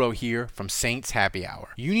 Ralph Malbrough here from Saints Happy Hour.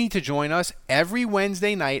 You need to join us every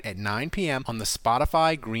Wednesday night at 9 p.m. on the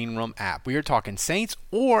Spotify Green Room app. We are talking Saints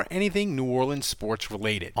or anything New Orleans sports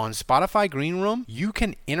related. On Spotify Green Room, you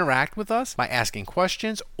can interact with us by asking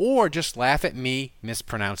questions or just laugh at me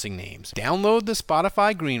mispronouncing names. Download the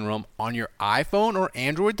Spotify Green Room on your iPhone or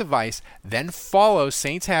Android device, then follow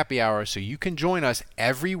Saints Happy Hour so you can join us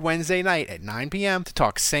every Wednesday night at 9 p.m. to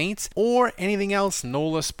talk Saints or anything else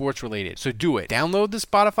NOLA sports related. So do it. Download the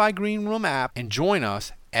Spotify Green Room app and join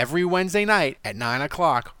us every Wednesday night at 9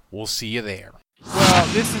 o'clock. We'll see you there. Well,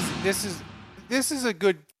 this is a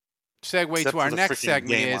good segue to our next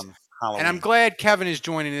segment and I'm glad Kevin is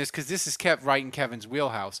joining this because this is kept right in Kevin's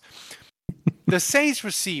wheelhouse. The Saints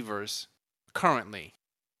receivers currently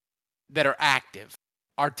that are active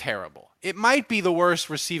are terrible. It might be the worst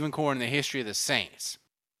receiving core in the history of the Saints.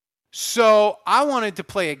 So I wanted to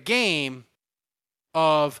play a game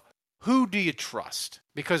of who do you trust?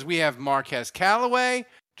 Because we have Marquez Callaway,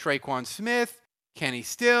 Traquan Smith, Kenny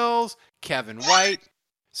Stills, Kevin White.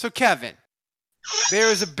 So Kevin,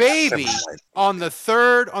 there's a baby on the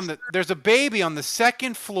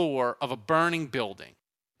second floor of a burning building.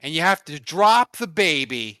 And you have to drop the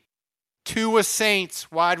baby to a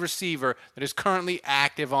Saints wide receiver that is currently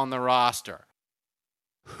active on the roster.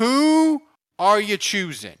 Who are you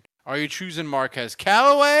choosing? Are you choosing Marquez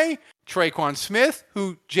Callaway, Traquan Smith,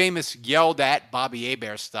 who Jameis yelled at Bobby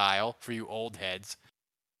Hebert style for you old heads,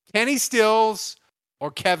 Kenny Stills,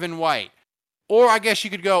 or Kevin White? Or I guess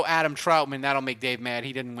you could go Adam Troutman. That'll make Dave mad.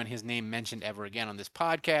 He didn't want his name mentioned ever again on this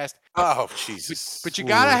podcast. Oh, Jesus. But you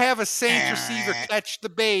got to have a Saints receiver catch the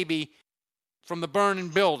baby from the burning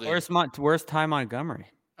building. Where's Ty Montgomery?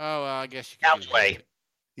 Oh, I guess you can. Callaway.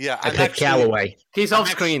 Yeah, I picked Callaway. He's off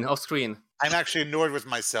screen. I'm actually annoyed with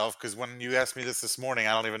myself because when you asked me this morning,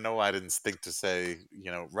 I don't even know why I didn't think to say,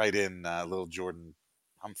 write in little Jordan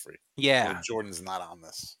Humphrey. Yeah. Little Jordan's not on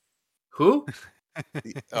this. Who?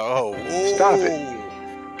 Stop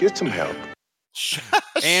it. Get some help.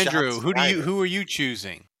 Andrew, who are you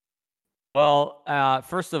choosing? Well,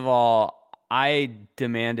 first of all, I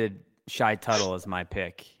demanded Shy Tuttle as my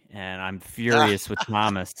pick, and I'm furious with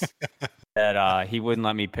Thomas that he wouldn't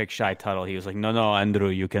let me pick Shy Tuttle. He was like, no, Andrew,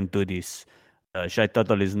 you can do this. Shy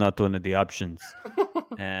Tuttle is not one of the options.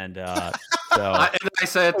 And so... I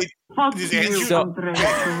said...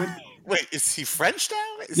 Wait, is he French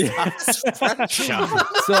now? French?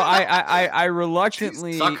 So I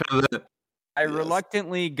reluctantly... I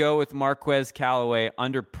reluctantly go with Marquez Callaway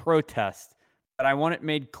under protest, but I want it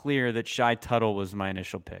made clear that Shy Tuttle was my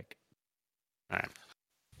initial pick. All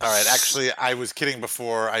right. Actually, I was kidding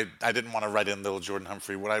before. I didn't want to write in Little Jordan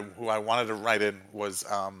Humphrey. Who I wanted to write in was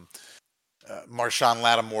Marshawn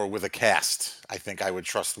Lattimore with a cast. I think I would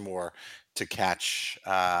trust more to catch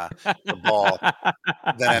the ball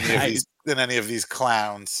than any of these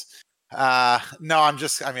clowns. No, I'm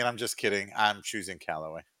just kidding. I'm choosing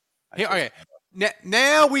Callaway. Okay.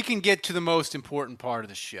 Now we can get to the most important part of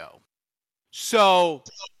the show. So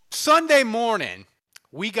Sunday morning,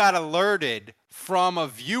 we got alerted from a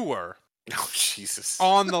viewer. Oh Jesus!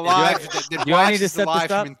 On the live, that watches the live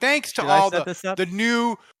stream. Thanks to all the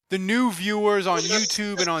new viewers on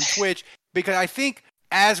YouTube and on Twitch, because I think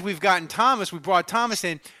as we've gotten Thomas, we brought Thomas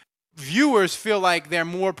in. Viewers feel like they're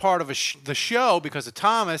more part of the show because of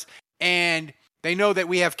Thomas, and they know that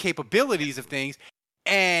we have capabilities of things.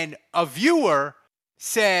 And a viewer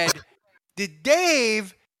said, "Did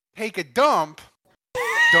Dave take a dump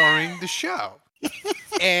during the show?"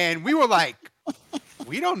 And we were like,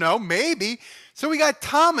 "We don't know, maybe." So we got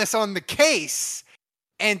Thomas on the case,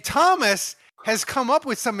 and Thomas has come up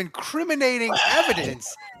with some incriminating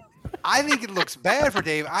evidence. I think it looks bad for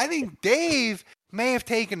Dave. I think Dave may have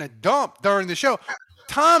taken a dump during the show.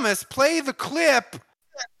 Thomas, play the clip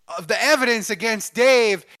of the evidence against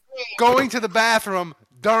Dave going to the bathroom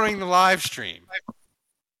during the live stream.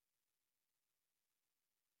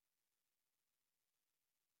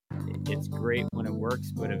 It's great when it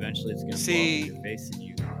works, but eventually it's going to blow up in your face.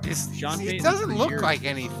 And it doesn't look like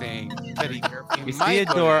anything that he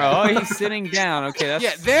Theodore. Oh, he's sitting down. Okay, that's...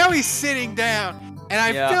 Yeah, there he's sitting down, and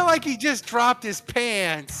I feel like he just dropped his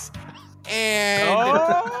pants. And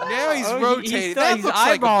now he's rotating. That looks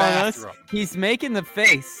like a bathroom. He's making the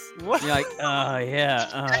face. What? You're like, oh yeah.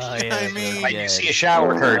 I mean, you see a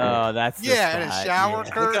shower curtain. Oh, that's and a shower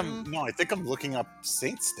curtain. I think I'm looking up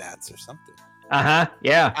Saint stats or something.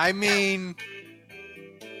 Yeah. I mean,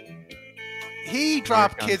 he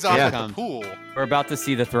dropped kids off at the pool. We're about to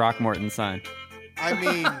see the Throckmorton sign. I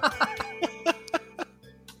mean,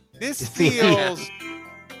 this feels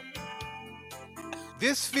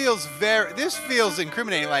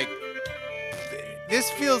incriminating. Like, this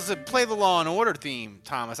feels a Play the Law and Order theme,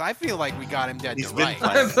 Thomas. I feel like we got him dead to rights.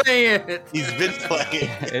 I'm playing it. He's been playing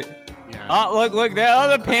it. Oh, look there. Oh,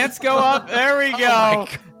 the pants go up. There we go.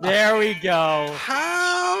 There we go.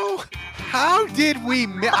 How did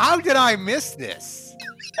I miss this?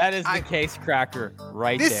 That is the case cracker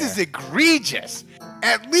right there. This is egregious.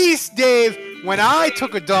 At least, Dave, when I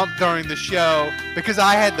took a dump during the show, because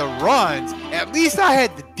I had the runs, at least I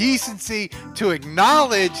had the decency to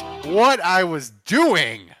acknowledge what I was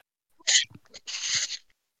doing.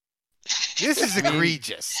 This is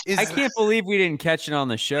egregious. I can't believe we didn't catch it on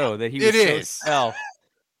the show that he was so self.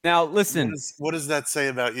 Now listen. What does that say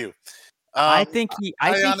about you? I think he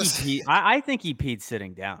peed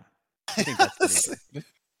sitting down. I think that's what he did.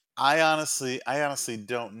 I honestly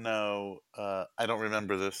don't know. I don't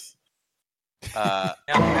remember this. Now,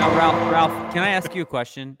 Ralph, can I ask you a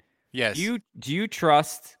question? Yes. Do you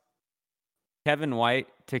trust Kevin White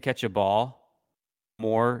to catch a ball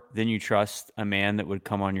more than you trust a man that would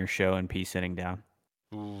come on your show and pee sitting down?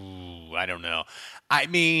 Ooh, I don't know. I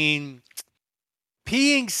mean,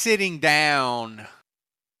 peeing sitting down.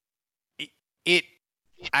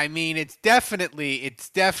 It's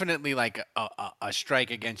definitely like a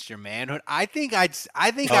strike against your manhood. I think I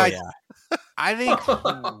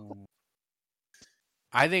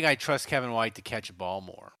trust Kevin White to catch a ball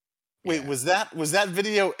more. Wait, was that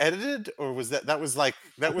video edited, or was that was what?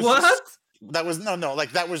 That was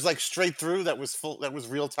like that was like straight through. That was full. That was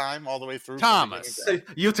real time all the way through. Thomas,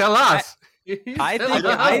 you tell us. I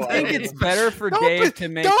think it's better for Dave to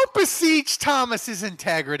make. Don't besiege Thomas's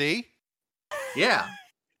integrity. Yeah.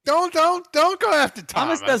 Don't go after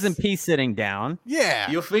Thomas. Thomas doesn't pee sitting down. Yeah.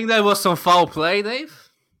 You think that was some foul play, Dave?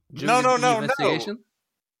 No,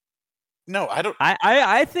 I don't.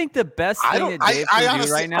 I think the best thing that Dave can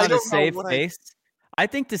do right now to save face. I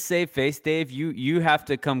think to save face, Dave, you have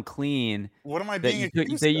to come clean. What am I being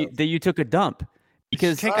accused of? That you took a dump.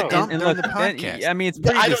 Because take a dump during the podcast. I mean, it's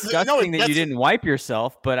pretty disgusting that you didn't wipe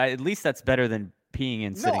yourself, but at least that's better than peeing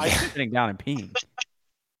and sitting down and peeing.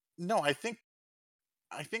 No, I think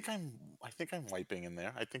I'm wiping in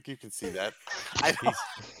there. I think you can see that.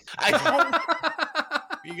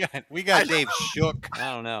 We got Dave shook.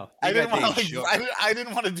 I don't know. I didn't want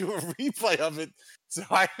to do a replay of it, so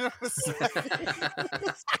I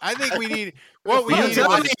think we need what we need.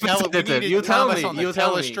 You tell me. You tell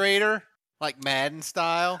me. Illustrator, like Madden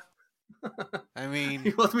style. I mean,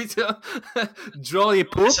 you want me to draw your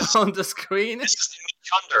poop on the screen? This is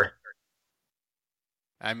thunder.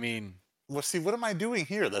 I mean, well, see, what am I doing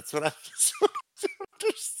here? That's what I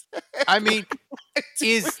understand. I mean,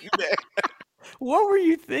 what were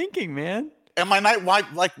you thinking, man? Am I not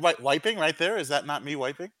wiping right there? Is that not me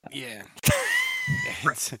wiping? Yeah.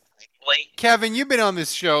 Kevin, you've been on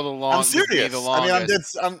this show the longest. I'm serious. I mean,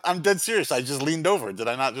 I'm dead serious. I just leaned over. Did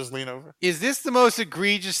I not just lean over? Is this the most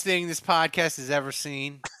egregious thing this podcast has ever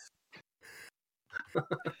seen?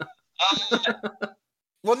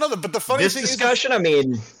 Well, no, but the funny this thing discussion,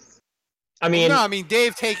 is, I mean, no, I mean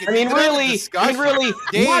Dave taking. really,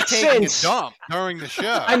 Dave not taking since a dump during the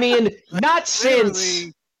show. I mean, not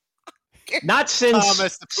since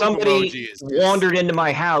somebody wandered into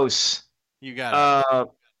my house. You got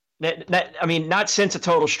it. I mean, not since a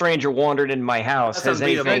total stranger wandered into my house has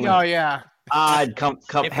anything. Oh yeah. Odd come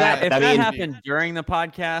if that happened during the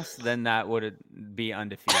podcast, then that would be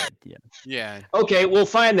undefeated. Yeah. Yeah. Okay, well,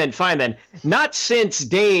 fine then. Not since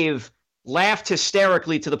Dave laughed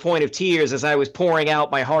hysterically to the point of tears as I was pouring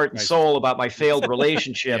out my heart and soul about my failed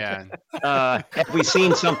relationship. Have we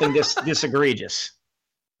seen something this egregious?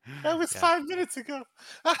 That was 5 minutes ago.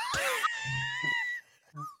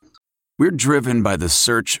 We're driven by the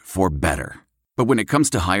search for better. But when it comes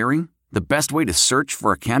to hiring, the best way to search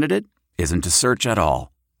for a candidate isn't to search at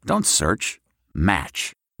all. Don't search.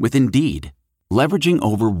 Match with Indeed. Leveraging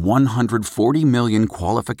over 140 million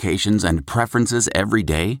qualifications and preferences every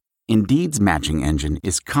day, Indeed's matching engine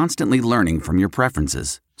is constantly learning from your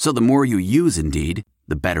preferences. So the more you use Indeed,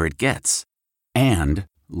 the better it gets. And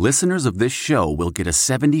listeners of this show will get a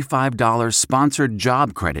 $75 sponsored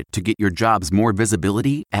job credit to get your jobs more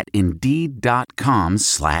visibility at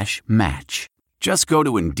Indeed.com/match. Just go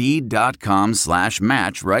to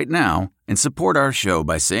Indeed.com/match right now and support our show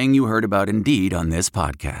by saying you heard about Indeed on this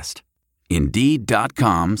podcast.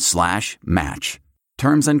 Indeed.com/match.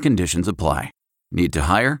 Terms and conditions apply. Need to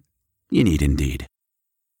hire? You need Indeed.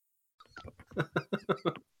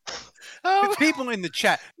 The people in the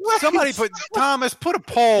chat. Somebody put a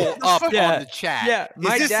poll up on the chat. Yeah,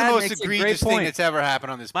 is this the most egregious thing that's ever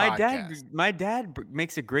happened on this podcast? My dad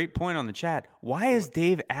makes a great point on the chat. Why is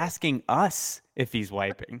Dave asking us if he's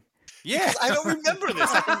wiping? Yeah, I don't remember this.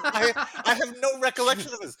 I have no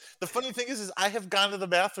recollection of this. The funny thing is I have gone to the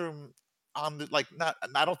bathroom on the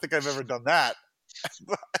I don't think I've ever done that,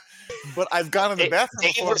 but I've gone to the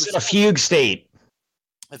bathroom. Dave was in a fugue state.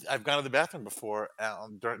 I've gone to the bathroom before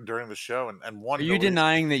during the show, and one. Are you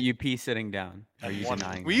denying that you pee sitting down? Are you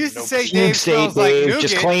denying? We used to say Dave smells like nougat.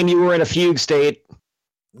 Just claim you were in a fugue state.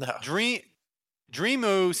 No.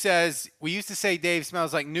 Dreamu says we used to say Dave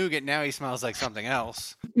smells like nougat. Now he smells like something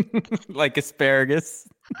else, like asparagus.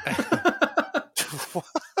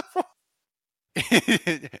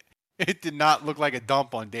 It did not look like a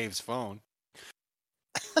dump on Dave's phone.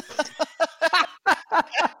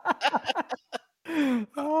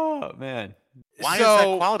 Oh man! Why is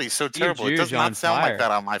that quality so terrible? It does not sound like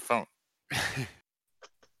that on my phone.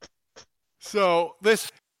 So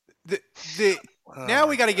now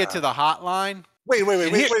we got to get to the hotline. Wait. So,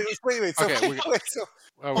 okay, we're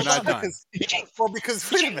not done.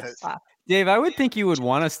 Because wait a minute, Dave. I would think you would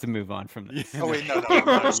want us to move on from this. Oh wait, no.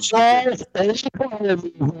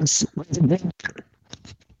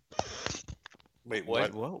 Wait,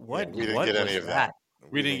 what? What? We didn't get any of that.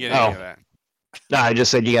 We didn't get any of that. No, I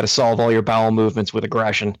just said you got to solve all your bowel movements with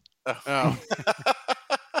aggression. Oh.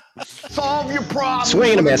 Solve your problem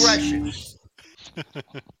Swing and with miss. aggression.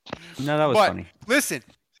 No, that was funny. Listen,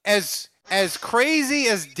 as crazy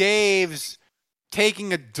as Dave's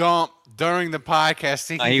taking a dump during the podcast,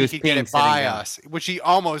 thinking he could get it by us, which he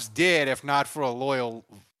almost did, if not for a loyal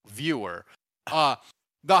viewer. The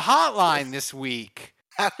hotline this week.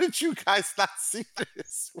 How did you guys not see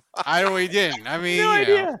this? We didn't. I mean, no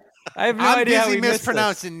idea. I have no idea. I'm busy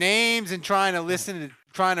mispronouncing names and trying to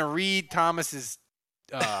read Thomas's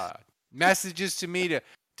messages to me to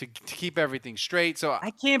keep everything straight. So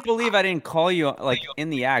I can't believe I didn't call you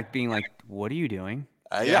in the act, being like, "What are you doing?"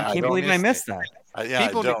 I can't believe I missed that.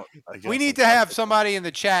 We need to have somebody in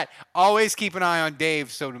the chat always keep an eye on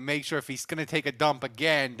Dave, so to make sure if he's going to take a dump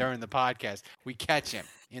again during the podcast, we catch him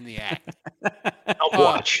in the act. I'll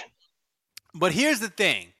watch. But here's the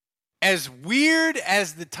thing. As weird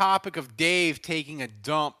as the topic of Dave taking a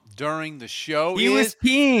dump during the show was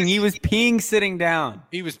peeing. He was peeing sitting down.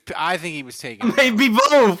 I think he was taking Maybe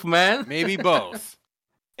both, man. Maybe both.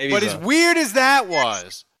 As weird as that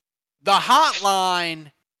was, the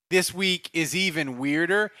hotline this week is even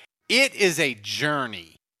weirder. It is a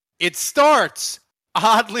journey. It starts,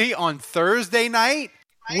 oddly, on Thursday night,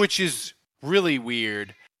 which is really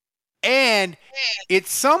weird. and it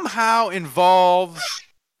somehow involves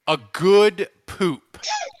a good poop.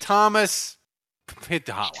 Thomas, hit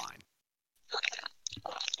the hotline.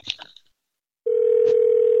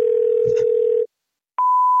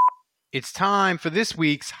 It's time for this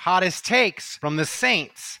week's hottest takes from the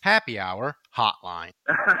Saints Happy Hour Hotline.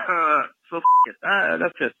 So it.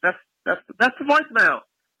 That's it. That's the voicemail.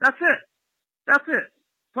 That's it.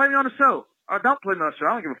 Play me on the show. Or don't play me on the show.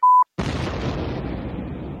 I don't give a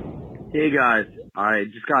Hey guys, I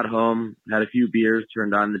just got home, had a few beers,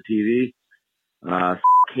 turned on the TV.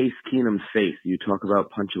 Case Keenum's face. You talk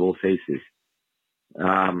about punchable faces.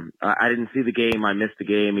 I didn't see the game. I missed the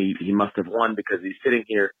game. He must have won because he's sitting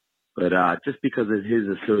here. But just because of his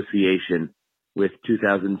association with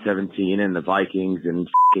 2017 and the Vikings and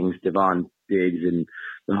Stephon Diggs and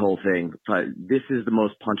the whole thing, but this is the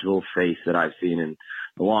most punchable face that I've seen in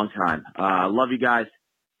a long time. Love you guys.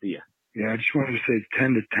 See ya. Yeah, I just wanted to say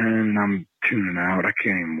 10 to 10, and I'm tuning out. I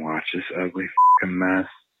can't even watch this ugly fucking mess.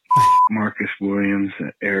 Marcus Williams,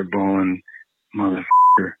 airballing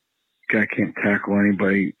motherfucker. Guy can't tackle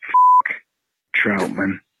anybody.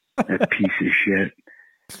 Troutman, that piece of shit.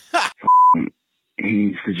 He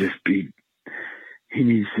needs to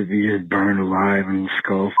be just burned alive and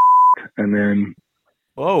skull. And then,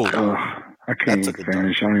 I can't even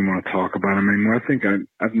finish. I don't even want to talk about him anymore. I think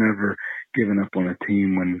I've never given up on a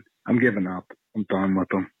team when I'm giving up. I'm done with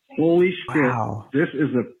them. Holy shit. Wow. This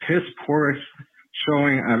is the piss poorest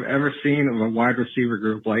showing I've ever seen of a wide receiver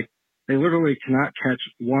group. Like, they literally cannot catch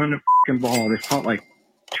one fucking ball. They've caught like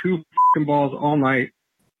 2 fucking balls all night.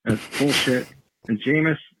 That's bullshit. And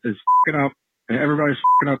Jameis is fucking up, and everybody's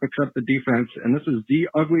fucking up except the defense. And this is the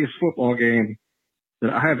ugliest football game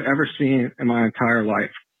that I have ever seen in my entire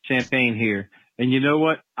life. Champagne here. And you know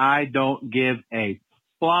what? I don't give a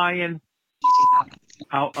flying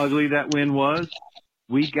how ugly that win was.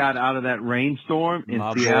 We got out of that rainstorm in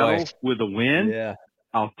Seattle with a win. Yeah.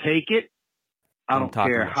 I'll take it. I don't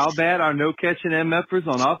care how bad our no-catching MFers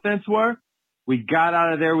on offense were. We got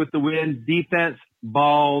out of there with the win. Defense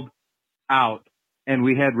balled out. And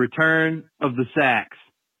we had return of the sacks.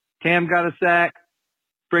 Cam got a sack.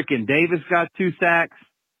 Frickin' Davis got 2 sacks.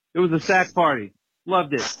 It was a sack party.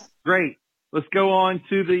 Loved it. Great. Let's go on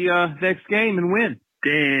to the next game and win.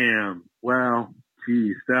 Damn. Wow.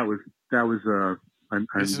 Geez, that was a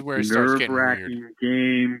nerve-wracking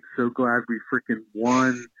game. So glad we frickin'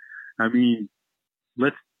 won. I mean,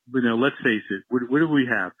 let's face it. What do we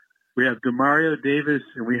have? We have Demario Davis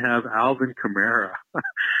and we have Alvin Kamara.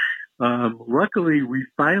 Luckily, we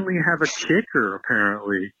finally have a kicker,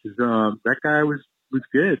 apparently. That guy was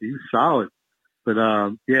good. He was solid. But,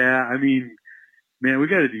 yeah, I mean, man, we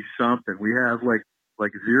got to do something. We have like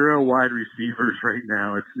 0 wide receivers right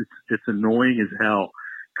now. It's annoying as hell.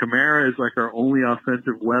 Kamara is like our only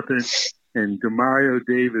offensive weapon, and Demario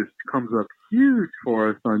Davis comes up huge for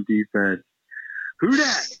us on defense. Who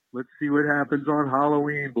dat? Let's see what happens on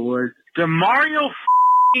Halloween, boys. Demario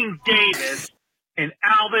Davis and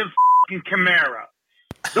Alvin Kamara.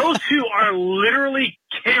 Those 2 are literally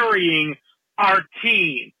carrying our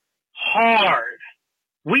team hard.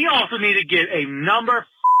 We also need to get a number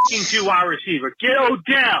 2 wide receiver. Get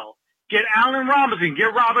Odell. Get Allen Robinson.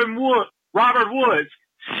 Get Robert Woods.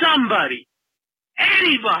 Somebody.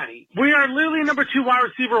 Anybody. We are literally number 2 wide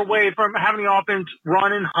receiver away from having the offense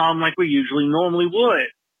run and hum like we normally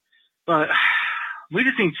would. But we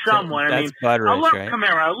just need someone. I love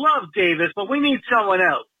Kamara. I love Davis, but we need someone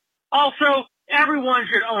else. Also, everyone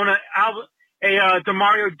should own a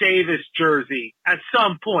Demario Davis jersey at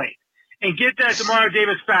some point. And get that Demario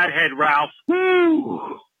Davis fathead, Ralph.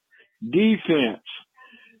 Woo! Defense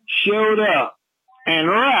showed up. And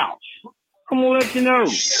Ralph, I'm going to let you know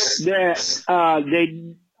that they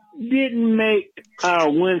didn't make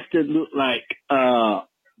Winston look like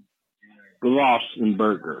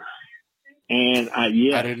Glossenberger. And I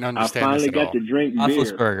finally got to drink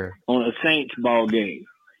beer on a Saints ball game.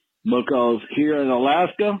 Because here in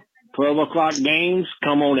Alaska, 12 o'clock games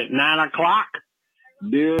come on at 9 o'clock.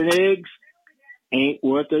 Beer and eggs ain't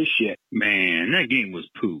worth a shit. Man, that game was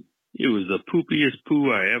poo. It was the poopiest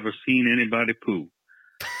poo I ever seen anybody poo.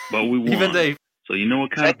 But we won. So you know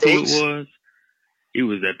what kind of poo it was? It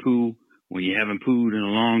was that poo when you haven't pooed in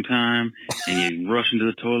a long time and you rush into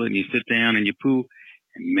the toilet and you sit down and you poo.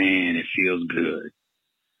 And man, it feels good.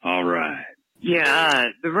 All right.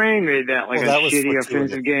 Yeah, the Rain made that like a shitty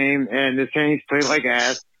offensive game, and the Saints played like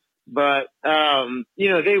ass. But,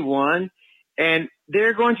 they won, and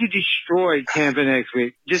they're going to destroy Tampa next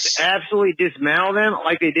week. Just absolutely dismantle them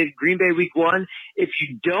like they did Green Bay week 1. If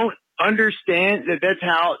you don't understand that that's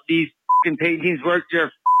how these fucking paint teams work, you're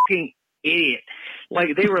a fucking idiot.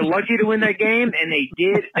 Like, they were lucky to win that game, and they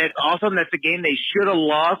did. That's awesome. That's a game they should have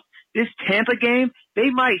lost. This Tampa game, they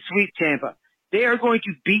might sweep Tampa. They are going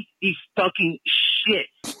to beat the fucking shit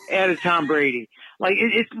out of Tom Brady. Like,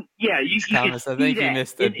 you Thomas, can I think see you that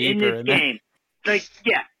missed the in this game. Like,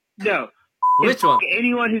 no. Which one?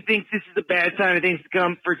 Anyone who thinks this is a bad sign of things to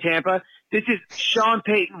come for Tampa, this is Sean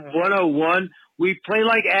Payton 101. We play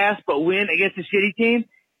like ass, but win against a shitty team.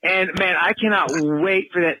 And, man, I cannot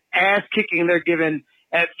wait for that ass kicking they're giving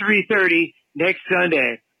at 3:30 next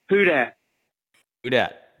Sunday. Who dat? Who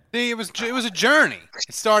dat? See, it was a journey.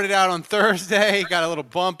 It started out on Thursday, got a little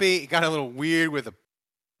bumpy, it got a little weird with a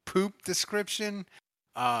poop description.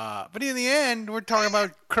 But in the end, we're talking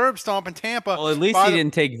about curb stomping Tampa. Well, at least he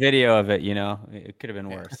didn't take video of it, It could have been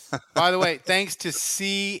worse. By the way, thanks to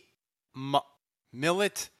C.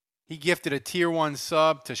 Millet. He gifted a tier 1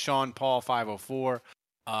 sub to Sean Paul 504.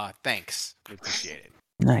 Thanks. We appreciate it.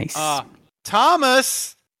 Nice.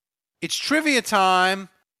 Thomas, it's trivia time.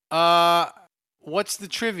 What's the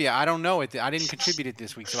trivia? I don't know it. I didn't contribute it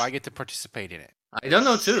this week, so I get to participate in it. I don't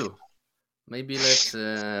know too. Maybe let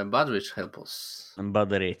Budrich help us.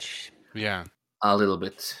 Budrich. Yeah. A little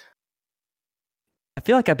bit. I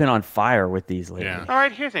feel like I've been on fire with these lately. Yeah. All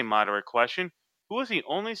right, here's a moderate question. Who is the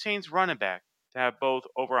only Saints running back to have both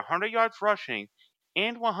over 100 yards rushing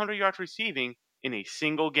and 100 yards receiving in a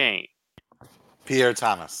single game? Pierre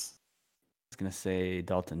Thomas. I was going to say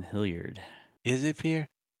Dalton Hilliard. Is it Pierre?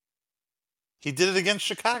 He did it against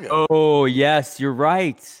Chicago. Oh, yes, you're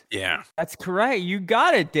right. Yeah. That's correct. You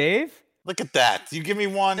got it, Dave. Look at that. You give me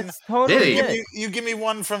one. That's totally you give me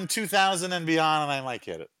one from 2000 and beyond, and I might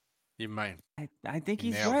get it. You might. I think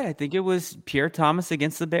he's right. I think it was Pierre Thomas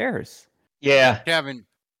against the Bears. Yeah. Kevin,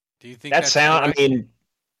 do you think that sound? Right? I mean,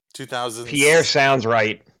 2000. Pierre sounds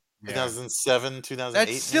right. 2007, 2008.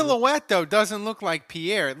 That silhouette though doesn't look like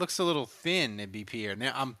Pierre. It looks a little thin. It'd be Pierre.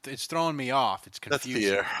 Now it's throwing me off. It's confusing.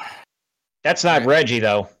 That's Pierre. That's not Reggie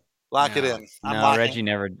though. Lock it in. Reggie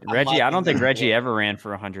never. I don't think Reggie ever ran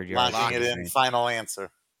for 100 yards. Locking it in. Final answer.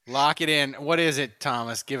 Lock it in. What is it,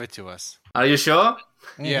 Thomas? Give it to us. Are you sure?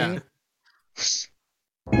 Yeah.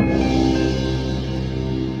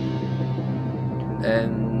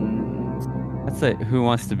 And that's like Who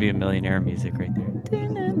Wants to Be a Millionaire music right there.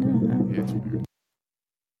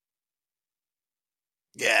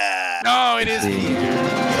 Yeah. No, it is.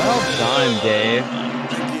 Well done, Dave.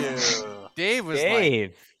 Thank you. Dave was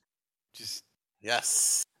like, just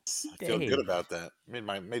yes. I feel good about that. Made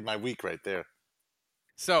my week right there.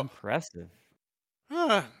 So impressive.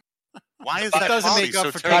 Why is that doesn't make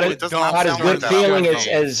up for terrible? Not as good feeling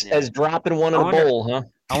as dropping one in a bowl, huh?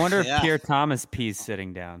 I wonder if Pierre Thomas pees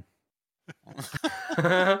sitting down.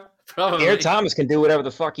 Pierre Thomas can do whatever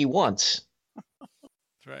the fuck he wants.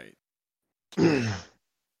 That's right.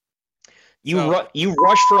 You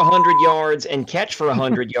rush for 100 yards and catch for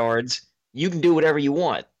 100 yards. You can do whatever you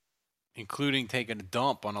want, including taking a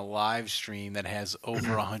dump on a live stream that has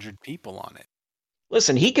over 100 people on it.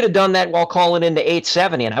 Listen, he could have done that while calling into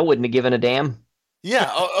 870, and I wouldn't have given a damn. Yeah,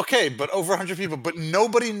 okay, but over 100 people, but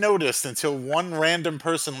nobody noticed until one random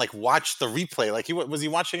person watched the replay. Was he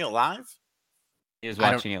watching it live? He was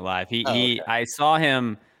watching it live. I saw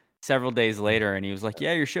him several days later, and he was like,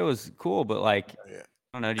 "Yeah, your show is cool, but I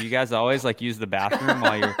don't know. Do you guys always use the bathroom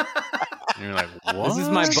while you're?" And you're like, "What?" This is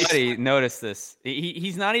my buddy. Notice this.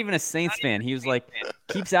 He's not even a Saints fan. He was like,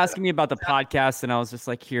 keeps asking me about the podcast, and I was just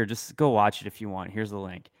like, "Here, just go watch it if you want. Here's the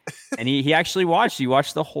link." And he actually watched. He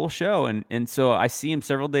watched the whole show, and so I see him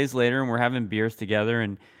several days later, and we're having beers together,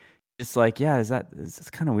 and just like, yeah, it's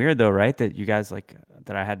kind of weird though, right? That you guys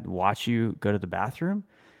that I had to watch you go to the bathroom,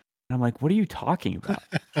 and I'm like, what are you talking about?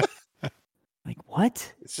 Like,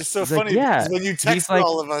 what? It's just so funny because when you text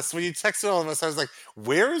all of us, I was like,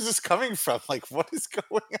 where is this coming from? What is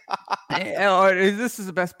going on? This is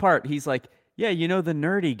the best part. He's like, yeah, the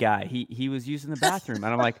nerdy guy. He was using the bathroom.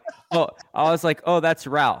 And I'm like, oh, I was like, oh, that's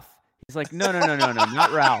Ralph. He's like, no,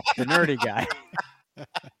 not Ralph, the nerdy guy.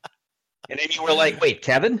 And then you were like, wait,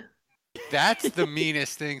 Kevin? That's the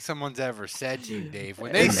meanest thing someone's ever said to you, Dave.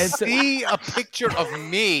 When they see a picture of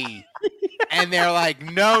me and they're like,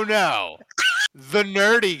 no, the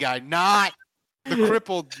nerdy guy, not the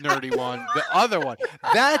crippled nerdy one, the other one.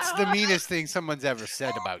 That's the meanest thing someone's ever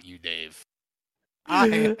said about you, Dave.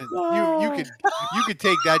 You could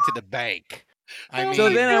take that to the bank. So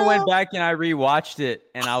then I went back and I rewatched it,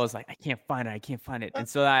 and I was like, I can't find it. And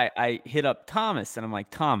so I hit up Thomas, and I'm like,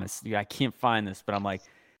 Thomas, I can't find this, but I'm like,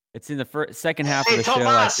 it's in the second half of the show,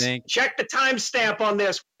 I think. Check the timestamp on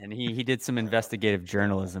this. And he did some investigative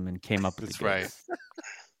journalism and came up with That's right.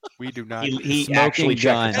 We do not. He actually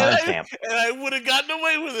checked the timestamp. And I would have gotten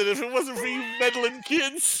away with it if it wasn't for you meddling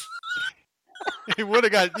kids. He would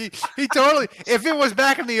have got. He totally. If it was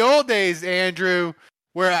back in the old days, Andrew,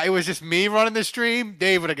 where it was just me running the stream,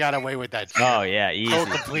 Dave would have got away with that. Oh yeah, easy. Oh,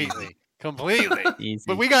 completely. Easy.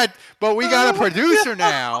 But we got a producer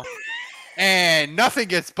now, and nothing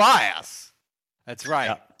gets by us. That's right.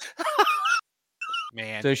 Yep.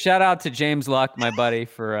 Man. So shout out to James Luck, my buddy,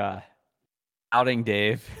 for outing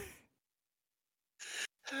Dave.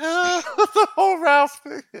 The whole Ralph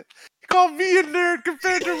thing. He called me a nerd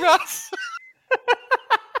compared to Russ.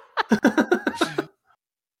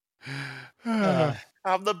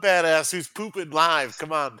 I'm the badass who's pooping live.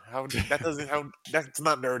 Come on, that's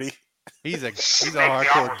not nerdy. He's a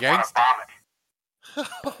hardcore gangster.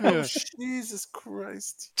 Oh, Jesus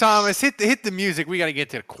Christ, Thomas, hit the music. We got to get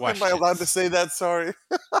to the question. Am I allowed to say that? Sorry.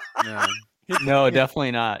 No,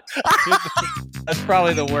 definitely not. That's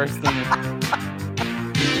probably the worst thing.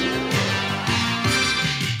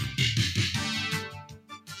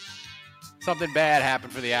 Something bad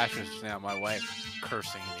happened for the Astros just now. My wife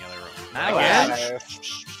cursing in the other room.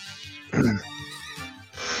 Again?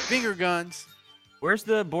 Finger guns. Where's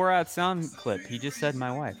the Borat sound clip? He just said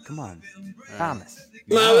my wife. Come on. Thomas.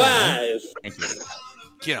 My wife. Thank you.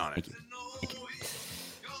 Get on it. Thank you.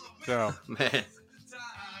 So, Man.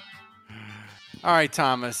 all right,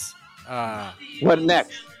 Thomas. What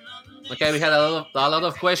next? Okay, we had a lot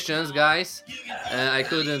of questions, guys. I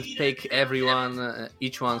couldn't pick everyone,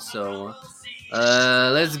 each one, so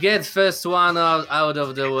let's get first one out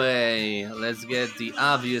of the way. Let's get the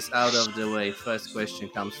obvious out of the way. First question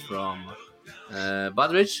comes from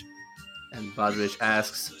Budrich, and Budrich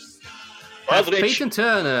asks, have Peyton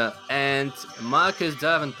Turner and Marcus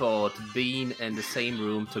Davenport been in the same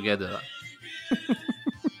room together?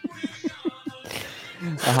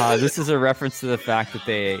 This is a reference to the fact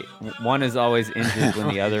that one is always injured when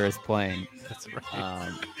the other is playing. That's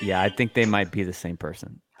right. Yeah, I think they might be the same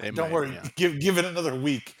person. Don't worry. Yeah. Give it another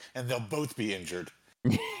week, and they'll both be injured.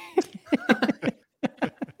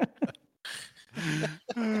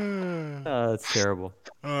 Oh, that's terrible.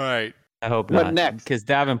 All right. I hope What not. next? Because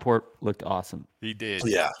Davenport looked awesome. He did.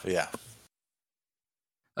 Yeah.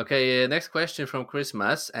 Okay, next question from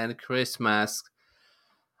Christmas, and Christmas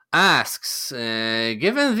asks,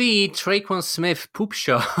 given the Traquan Smith poop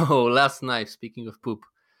show last night, speaking of poop,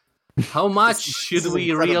 how much should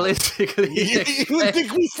we realistically expect? You would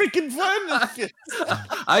think we freaking planned this shit.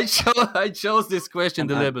 I chose this question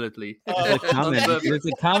deliberately. There's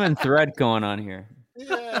a common thread going on here.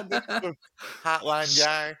 Yeah, the hotline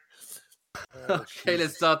guy. Okay,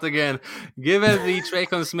 let's start again. Given the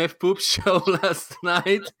Traquan Smith poop show last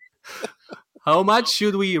night, how much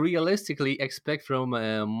should we realistically expect from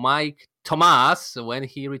Mike Thomas when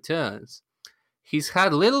he returns? He's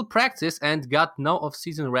had little practice and got no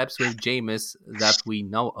off-season reps with Jameis that we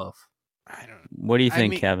know of. What do you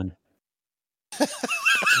think, Kevin?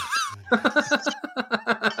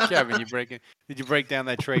 Kevin, did you break down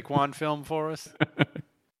that Traquan film for us?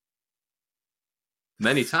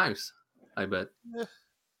 Many times, I bet.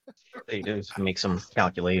 They do make some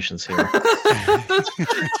calculations here.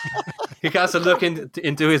 He has to look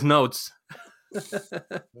into his notes.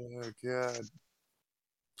 Oh, God.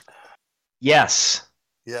 Yes.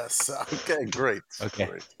 Okay, great. Okay,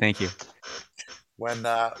 great. thank you. When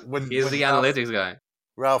he's the analytics guy.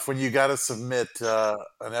 Ralph, when you got to submit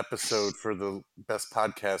an episode for the best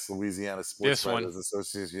podcast, Louisiana Sports Writers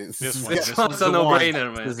Association. This one's a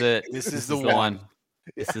no-brainer, man. This is it. This is the one.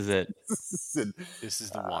 This is it. This is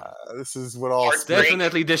the one. This is what all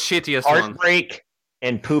definitely the shittiest one. Heartbreak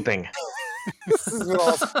and pooping. This is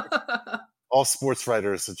what all sports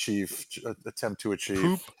writers attempt to achieve.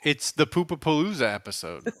 Poop. It's the Poopapalooza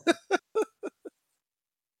episode.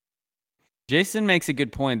 Jason makes a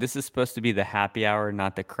good point. This is supposed to be the happy hour,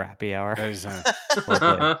 not the crappy hour.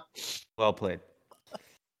 Well played.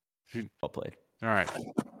 Well played. All right.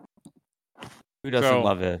 Who doesn't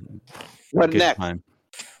love it? What next? Time?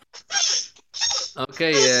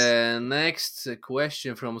 Okay, next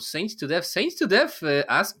question from Saints to Death. Saints to Death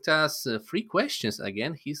asked us 3 questions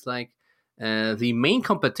again. He's like, the main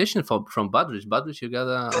competition from Budrich. Budrich, you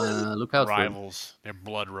gotta look out rivals. They're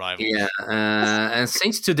blood rivals. Yeah, and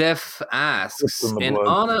Saints to Death asks, in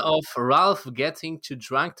honor of Ralph getting too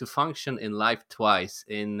drunk to function in life twice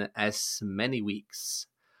in as many weeks,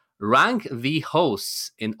 rank the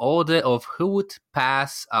hosts in order of who would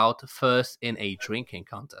pass out first in a drinking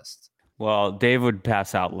contest. Well, Dave would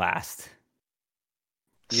pass out last.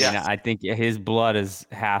 Yeah, I think his blood is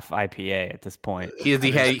half IPA at this point. He is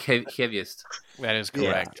the heaviest. That is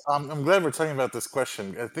correct. Yeah. I'm glad we're talking about this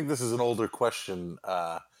question. I think this is an older question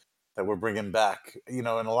that we're bringing back. And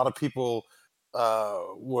a lot of people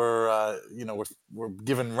were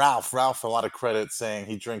giving Ralph a lot of credit, saying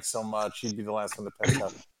he drinks so much, he'd be the last one to pass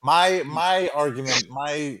out. My argument,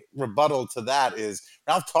 my rebuttal to that is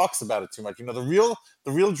Ralph talks about it too much. The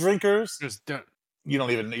real drinkers just don't. You don't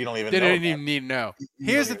even They know. don't even need to know.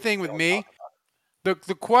 Here's the thing with me. The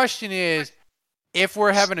question is, if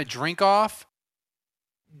we're having a drink off,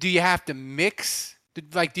 do you have to mix?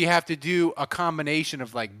 Like, do you have to do a combination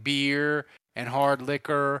of like beer and hard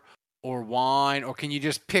liquor or wine, or can you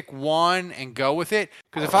just pick one and go with it?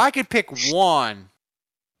 Because if I could pick one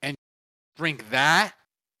and drink that,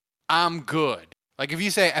 I'm good. Like,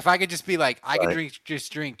 if I could just be like, I could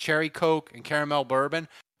drink cherry Coke and caramel bourbon,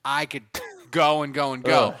 I could go and go and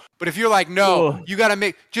go. But if you're like, no, you got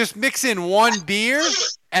to just mix in one beer,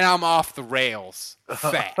 and I'm off the rails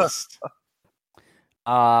fast.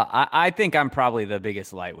 I think I'm probably the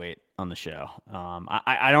biggest lightweight on the show.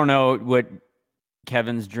 I don't know what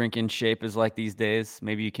Kevin's drinking shape is like these days.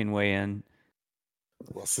 Maybe you can weigh in.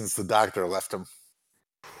 Well, since the doctor left him.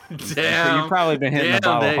 Damn. You've probably been hitting the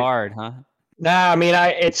bottle hard, huh? Nah, I mean,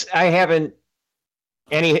 I haven't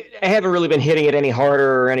really been hitting it any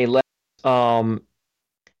harder or any less.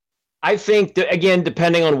 I think that, again,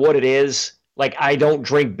 depending on what it is, like, I don't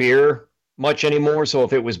drink beer much anymore. So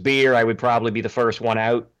if it was beer, I would probably be the first one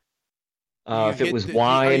out. If it was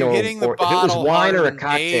wine or if it was wine or a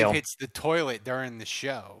cocktail, Dave hits the toilet during the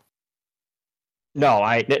show. No,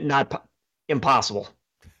 impossible.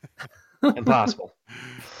 Impossible.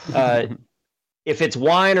 If it's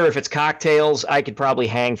wine or if it's cocktails, I could probably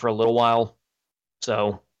hang for a little while.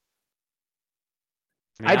 So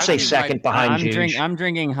I'd say second behind Ginge. I'm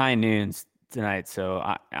drinking high noons tonight, so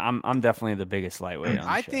I'm definitely the biggest lightweight on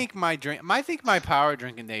the show. Think my power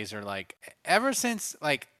drinking days are like ever since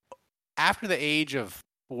like after the age of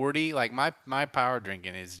 40. Like my power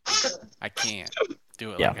drinking is I can't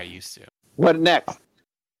do it like I used to. What next?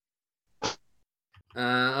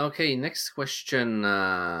 Okay, next question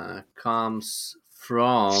comes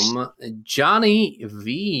from Johnny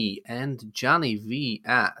V, and Johnny V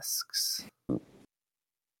asks,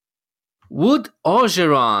 would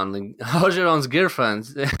Orgeron's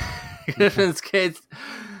girlfriend's kids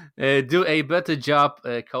do a better job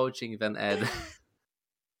coaching than Ed?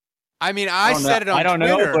 I mean, I said it on Twitter. I don't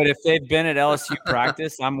know, but if they've been at LSU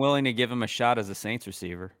practice, I'm willing to give them a shot as a Saints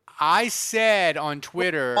receiver. I said on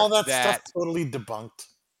Twitter all that stuff totally debunked.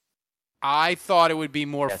 I thought it would be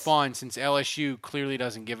more fun, since LSU clearly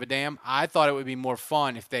doesn't give a damn. I thought it would be more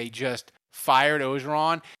fun if they just fired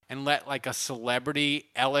Orgeron and let like a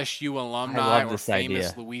celebrity LSU alumni or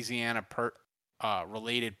famous Louisiana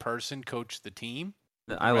related person coach the team.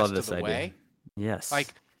 I love this idea. Yes.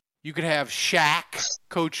 Like, you could have Shaq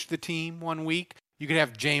coach the team one week. You could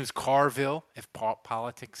have James Carville, if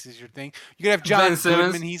politics is your thing. You could have John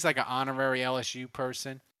Goodman. He's like an honorary LSU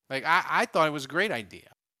person. Like, I thought it was a great idea.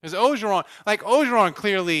 Because Orgeron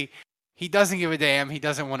clearly, he doesn't give a damn. He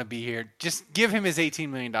doesn't want to be here. Just give him his $18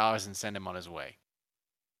 million and send him on his way.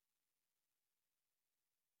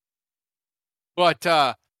 But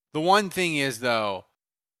the one thing is, though,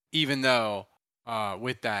 even though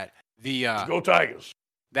with that, the go Tigers.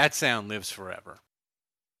 That sound lives forever.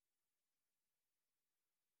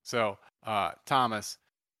 So, Thomas.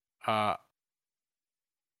 What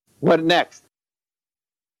next?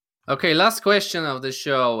 Okay, last question of the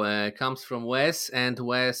show comes from Wes, and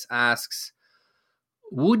Wes asks,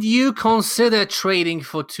 would you consider trading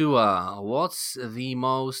for Tua? What's the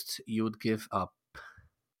most you would give up?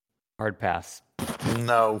 Hard pass.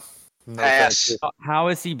 No. Pass. How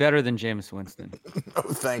is he better than Jameis Winston? No,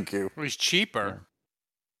 thank you. Well, he's cheaper. Yeah.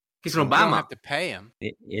 He's from Obama. You don't have to pay him.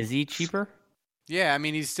 Is he cheaper? Yeah, I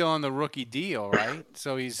mean, he's still on the rookie deal, right?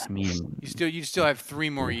 So you still have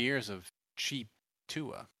 3 more years of cheap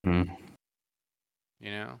Tua. You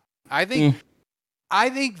know, I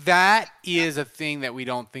think that is a thing that we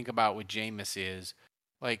don't think about with Jameis. Is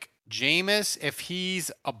like Jameis, if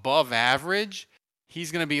he's above average,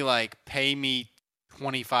 he's gonna be like, pay me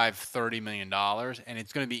 $25-30 million, and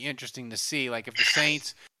it's gonna be interesting to see, like, if the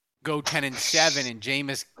Saints go 10-7 and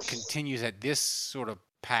Jameis continues at this sort of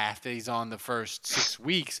path that he's on the first 6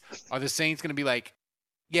 weeks, are the Saints going to be like,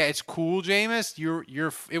 yeah, it's cool, Jameis,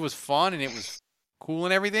 it was fun and it was cool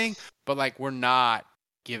and everything, but like, we're not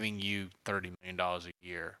giving you $30 million a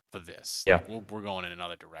year for this. Yeah, we're going in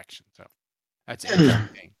another direction. So that's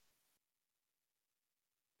interesting.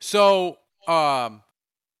 So now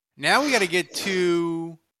we got to get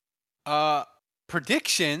to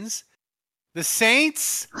predictions. The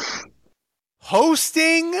Saints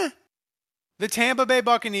hosting the Tampa Bay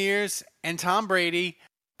Buccaneers and Tom Brady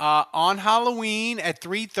on Halloween at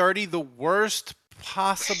 3:30, the worst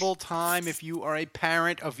possible time if you are a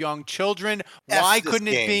parent of young children. Why couldn't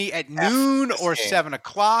it be at noon or 7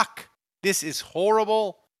 o'clock? This is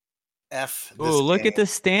horrible. Look at the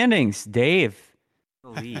standings, Dave.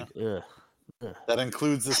 Ugh. That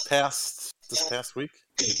includes this past week.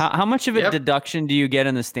 How much of a deduction do you get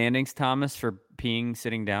in the standings, Thomas, for peeing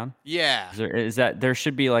sitting down? Yeah. Is that there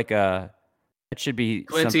should be like it should be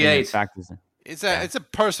 28 factors in. It's a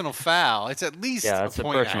personal foul. It's at least a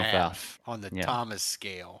point and a half on the Thomas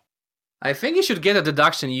scale. I think you should get a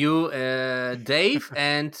deduction. You, Dave,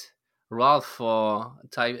 and Ralph for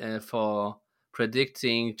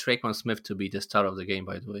predicting Traquan Smith to be the star of the game.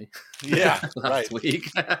 By the way, last week,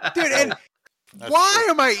 dude. And why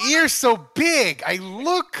are my ears so big? I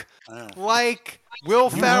look like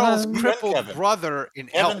Will Ferrell's crippled brother in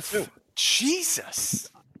Elf. Jesus,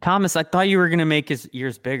 Thomas, I thought you were gonna make his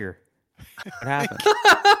ears bigger. What happened?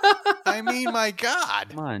 I mean, my God.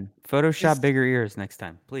 Come on. Photoshop bigger ears next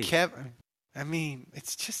time, please. Kevin, I mean,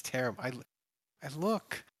 it's just terrible. I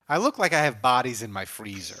look like I have bodies in my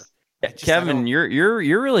freezer. Kevin, you're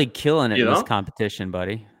really killing it in this competition,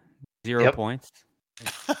 buddy. 0 points.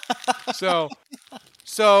 So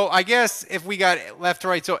I guess if we got left to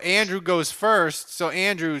right, so Andrew goes first. So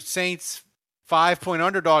Andrew, Saints 5-point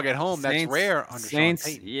underdog at home. That's rare under Saints,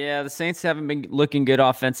 Sean Payton. Yeah, the Saints haven't been looking good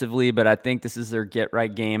offensively, but I think this is their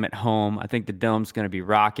get-right game at home. I think the Dome's going to be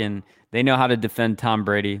rocking. They know how to defend Tom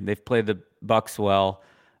Brady. They've played the Bucs well.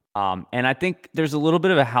 And I think there's a little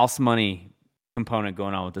bit of a house money component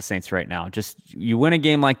going on with the Saints right now. Just you win a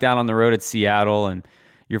game like that on the road at Seattle, and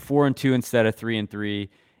you're 4-2 instead of 3-3.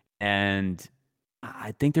 And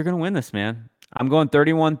I think they're going to win this, man. I'm going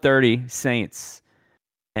 31-30 Saints.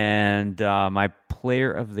 And my player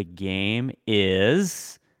of the game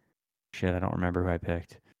is I don't remember who I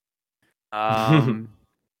picked. Did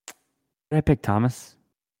I pick Thomas?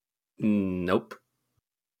 Nope.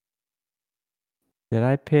 Did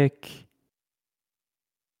I pick?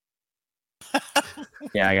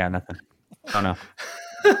 Yeah, I got nothing. Oh no.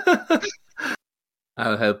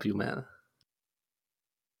 I'll help you, man.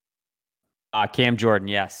 Cam Jordan,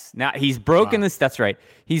 yes. Now he's broken this. That's right.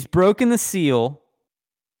 He's broken the seal.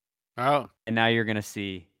 Oh. And now you're going to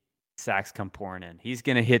see sacks come pouring in. He's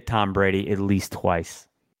going to hit Tom Brady at least twice.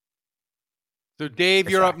 So, Dave,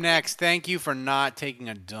 you're up next. Thank you for not taking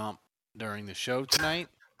a dump during the show tonight.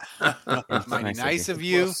 It's mighty nice of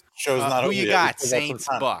you. Show's not who you got? Saints,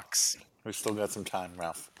 Bucs. We've still got some time,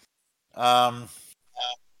 Ralph.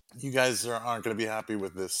 You guys aren't going to be happy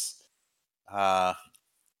with this. But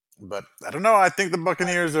I don't know. I think the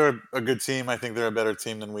Buccaneers are a good team. I think they're a better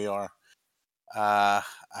team than we are.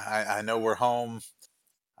 I know we're home.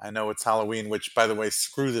 I know it's Halloween, which, by the way,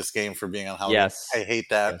 screw this game for being on Halloween. Yes. I hate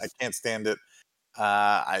that. Yes. I can't stand it.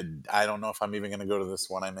 I don't know if I'm even going to go to this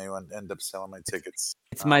one. I may end up selling my tickets.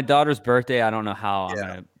 It's my daughter's birthday. I don't know how I'm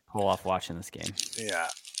going to pull off watching this game. Yeah.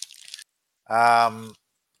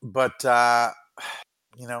 But I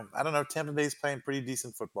don't know. Tampa Bay's playing pretty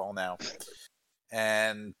decent football now.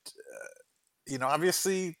 And,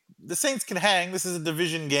 obviously the Saints can hang. This is a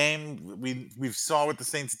division game. We saw what the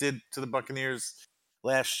Saints did to the Buccaneers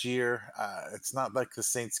last year. It's not like the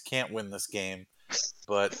Saints can't win this game,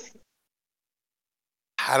 but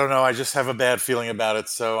I don't know. I just have a bad feeling about it.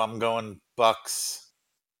 So I'm going Bucs.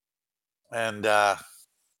 And I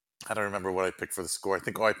don't remember what I picked for the score. I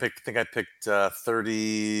think I picked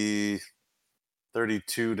 32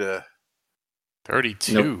 to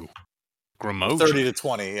 32. Nope. Gramotion.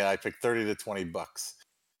 30-20. Yeah, I picked 30-20 Bucs.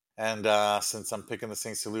 And since I'm picking the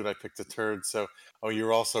Saints salute, I picked a turd. So,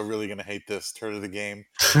 you're also really going to hate this turd of the game.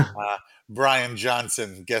 Brian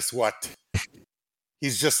Johnson, guess what?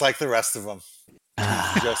 He's just like the rest of them.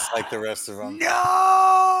 Just like the rest of them.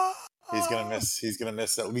 No! He's gonna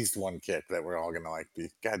miss at least one kick that we're all gonna be.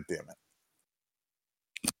 God damn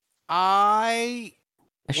it! I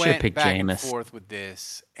went pick back Jameis. and forth with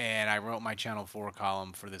this, and I wrote my Channel 4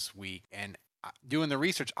 column for this week. And doing the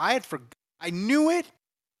research, I knew it,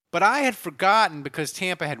 but I had forgotten because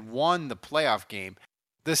Tampa had won the playoff game.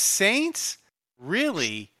 The Saints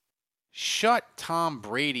really shut Tom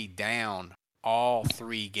Brady down all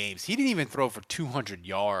 3 games. He didn't even throw for 200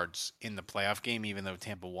 yards in the playoff game, even though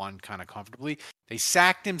Tampa won kind of comfortably. They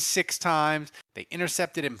sacked him 6 times. They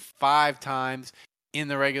intercepted him 5 times in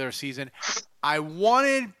the regular season. I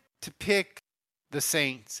wanted to pick the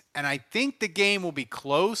Saints, and I think the game will be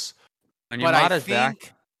close. But I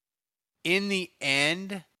think in the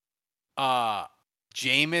end,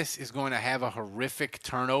 Jameis is going to have a horrific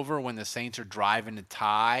turnover when the Saints are driving to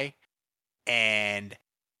tie, and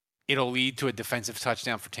it'll lead to a defensive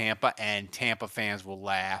touchdown for Tampa, and Tampa fans will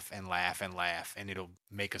laugh and laugh and laugh, and it'll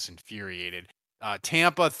make us infuriated.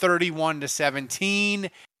 Tampa 31-17,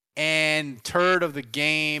 and turd of the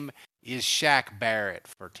game is Shaq Barrett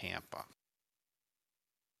for Tampa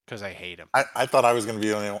because I hate him. I thought I was going to be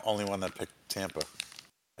the only one that picked Tampa.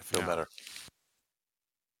 I feel better.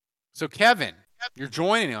 So, Kevin, you're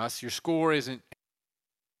joining us. Your score isn't.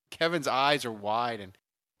 Kevin's eyes are wide, and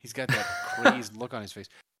he's got that crazed look on his face.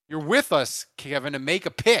 You're with us, Kevin, to make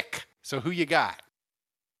a pick. So, who you got?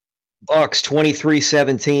 Bucks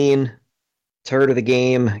 23-17. Turd of the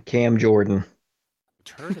game, Cam Jordan.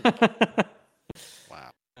 Turd of the game.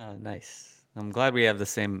 Wow. Oh, nice. I'm glad we have the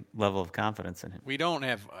same level of confidence in him. We don't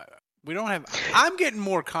have. I'm getting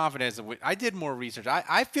more confidence. I did more research.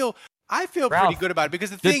 I feel Ralph, pretty good about it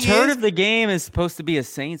because the turd of the game is supposed to be a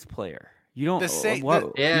Saints player. You don't.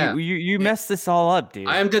 You messed this all up, dude.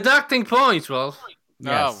 I am deducting points, Ralph.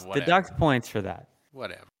 Yes, deduct points for that.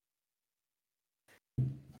 Whatever.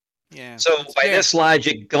 Yeah. So by this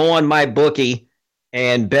logic, go on my bookie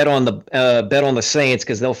and bet on the Saints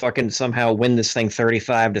because they'll fucking somehow win this thing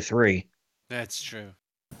 35-3. That's true.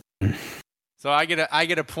 So I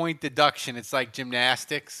get a point deduction. It's like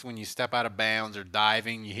gymnastics when you step out of bounds or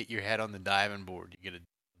diving, you hit your head on the diving board, you get a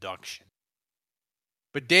deduction.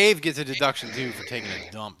 But Dave gets a deduction too for taking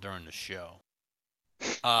a dump during the show.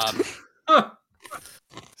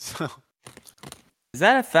 So is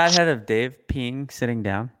that a fat head of Dave peeing sitting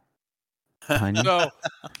down? So,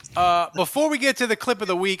 before we get to the clip of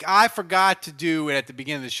the week, I forgot to do it at the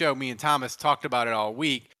beginning of the show. Me and Thomas talked about it all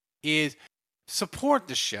week. Is support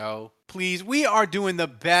the show, please. We are doing the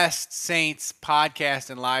best Saints podcast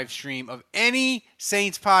and live stream of any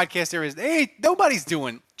Saints podcast there is. Nobody's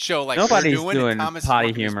doing show like nobody's we're doing. Thomas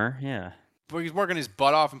potty humor. He's working his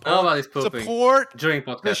butt off and nobody's pooping. Support during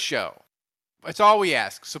podcast. The show. That's all we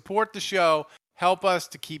ask. Support the show. Help us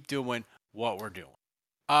to keep doing what we're doing.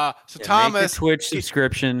 Thomas, make a Twitch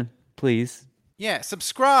subscription, please. Yeah,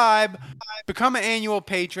 subscribe, become an annual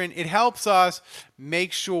patron. It helps us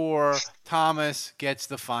make sure Thomas gets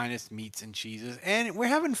the finest meats and cheeses, and we're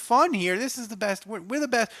having fun here. This is the best. We're the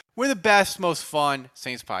best. We're the best, most fun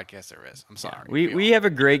Saints podcast there is. I'm sorry. We have a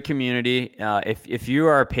great community. If you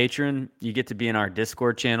are a patron, you get to be in our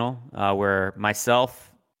Discord channel where myself,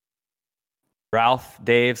 Ralph,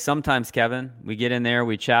 Dave, sometimes Kevin, we get in there,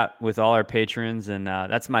 we chat with all our patrons, and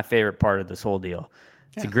that's my favorite part of this whole deal.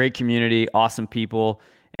 It's a great community, awesome people,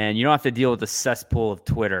 and you don't have to deal with the cesspool of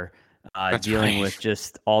Twitter dealing with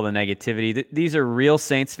just all the negativity. These are real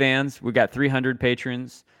Saints fans. We got 300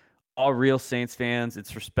 patrons, all real Saints fans.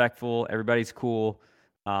 It's respectful. Everybody's cool.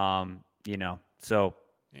 So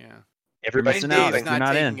yeah, everybody's not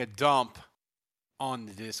taking a dump on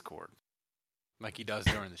the Discord like he does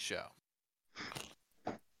during the show.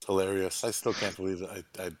 Hilarious. I still can't believe it.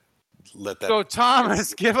 I let that. So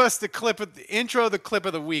Thomas, give us the clip of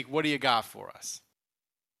the week. What do you got for us?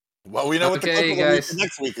 Well, we know what the clip of the week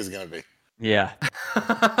next week is going to be. Yeah.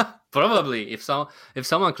 Probably. If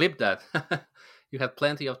someone clipped that, you had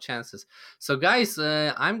plenty of chances. So guys,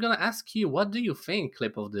 I'm going to ask you, what do you think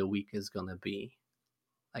clip of the week is going to be?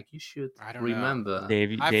 Like you should remember.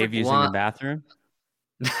 Dave using the bathroom?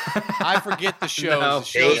 I forget the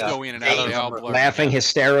shows. The shows go in and out. Laughing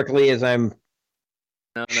hysterically as I'm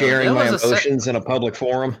sharing my emotions in a public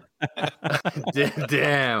forum.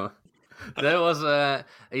 Damn. There was a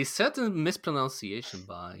certain mispronunciation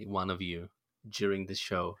by one of you during the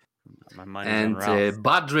show. And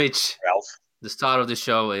Budrich, the star of the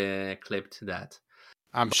show, clipped that.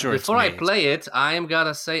 I'm sure. Before I play it, I am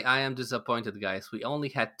gotta say I am disappointed, guys. We only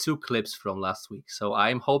had 2 clips from last week, so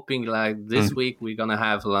I'm hoping like this week we're gonna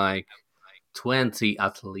have like 20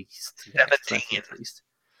 at least. 17 at least.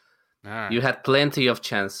 All right. You had plenty of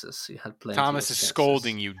chances. Thomas is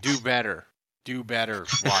scolding you. Do better. Do better,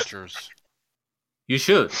 watchers. You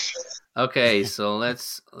should. Okay, so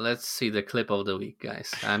let's see the clip of the week,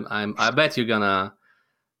 guys. I bet you're gonna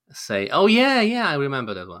say, "Oh yeah, I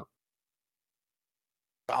remember that one."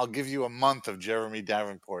 I'll give you a month of Jeremy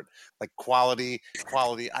Davenport, like quality.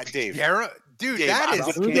 Dave, dude, Dave, that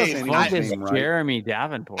is Jeremy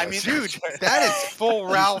Davenport. I mean, dude, that is full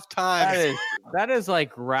Ralph time. That is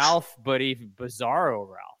like Ralph, but even Bizarro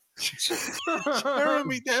Ralph.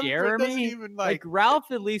 Jeremy Davenport doesn't even like Ralph.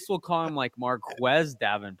 At least will call him like Marquez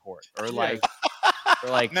Davenport or like.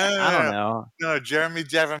 I don't know. No, Jeremy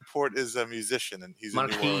Davenport is a musician, and he's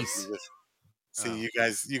Marquise. a New Orleans musician. See,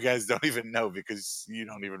 you guys don't even know because you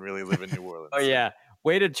don't even really live in New Orleans. Oh yeah,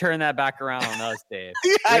 way to turn that back around on us, Dave.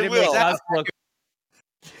 I will.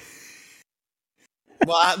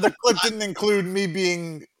 Well, the clip didn't include me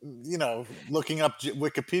being, looking up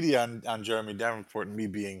Wikipedia on Jeremy Davenport and me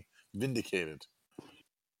being vindicated.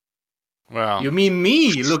 Well, you mean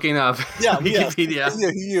me looking up Wikipedia?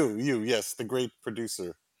 Yeah, you, yes, the great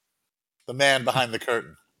producer, the man behind the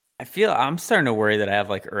curtain. I'm starting to worry that I have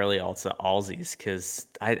like early Alzies because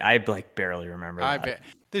I like barely remember. I bet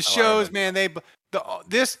this shows, man.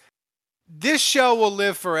 This show will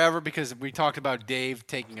live forever because we talked about Dave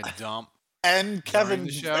taking a dump and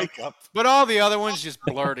Kevin's breakup, but all the other ones just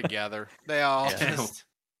blur together. They all just.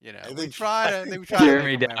 They try to.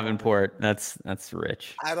 Jeremy Davenport. That's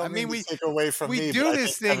rich. I mean, we take away from we do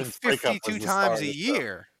this thing 52 times a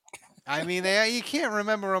year. I mean, you can't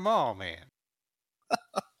remember them all, man.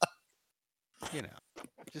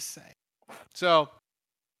 Just saying. So,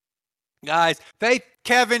 guys,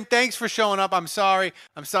 Kevin, thanks for showing up. I'm sorry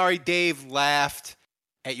Dave laughed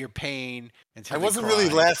at your pain. I wasn't really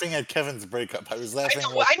laughing at Kevin's breakup. I was laughing.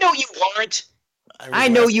 I know you weren't. I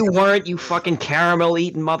know you weren't, you fucking caramel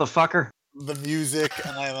eating motherfucker. The music,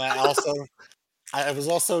 and I was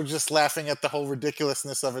also just laughing at the whole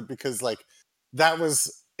ridiculousness of it because, like, that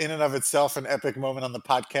was in and of itself an epic moment on the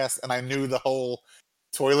podcast, and I knew the whole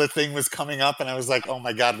toilet thing was coming up, and I was like, "Oh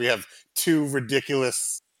my god, we have two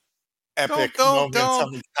ridiculous, epic moments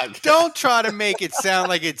on the podcast." Don't try to make it sound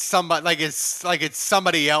like it's somebody, like it's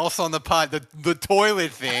somebody else on the pod. The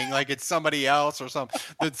toilet thing, like it's somebody else or some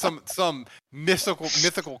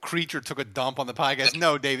mythical creature took a dump on the podcast.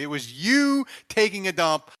 No, Dave, it was you taking a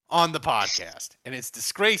dump on the podcast, and it's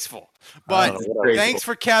disgraceful. But thanks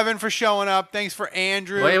for Kevin for showing up. Thanks for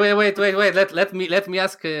Andrew. Wait. Let me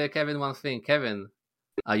ask Kevin one thing. Kevin,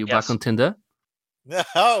 are you back on Tinder?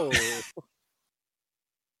 No.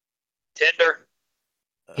 Tinder,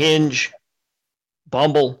 Hinge,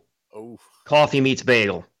 Bumble, Coffee Meets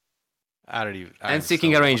Bagel. And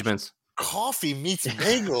Seeking Arrangements. Coffee Meets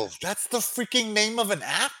Bagel. That's the freaking name of an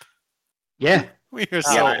app? Yeah. We are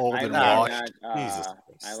so old and washed.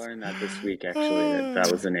 I learned that this week, actually.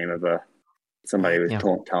 That was the name of somebody was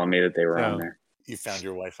telling me that they were on there. You found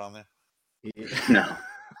your wife on there? No.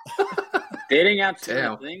 Dating apps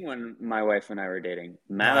were a thing when my wife and I were dating.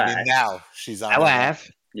 Now she's on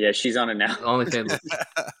it. Yeah, she's on it now. Only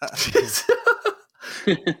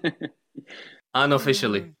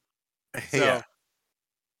unofficially. So,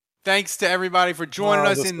 thanks to everybody for joining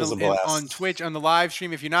us on Twitch on the live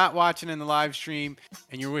stream. If you're not watching in the live stream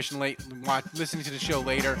and you're listening to the show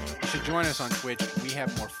later, you should join us on Twitch. We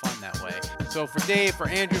have more fun that way. So for Dave, for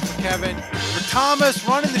Andrew, for Kevin, for Thomas,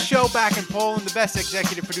 running the show back in Poland, the best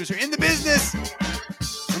executive producer in the business.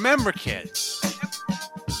 Remember, kids,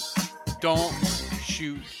 don't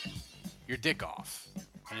shoot your dick off.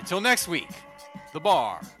 And until next week, the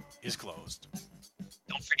bar is closed.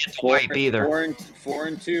 Don't forget to wipe either.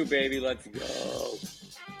 4-2, baby. Let's go.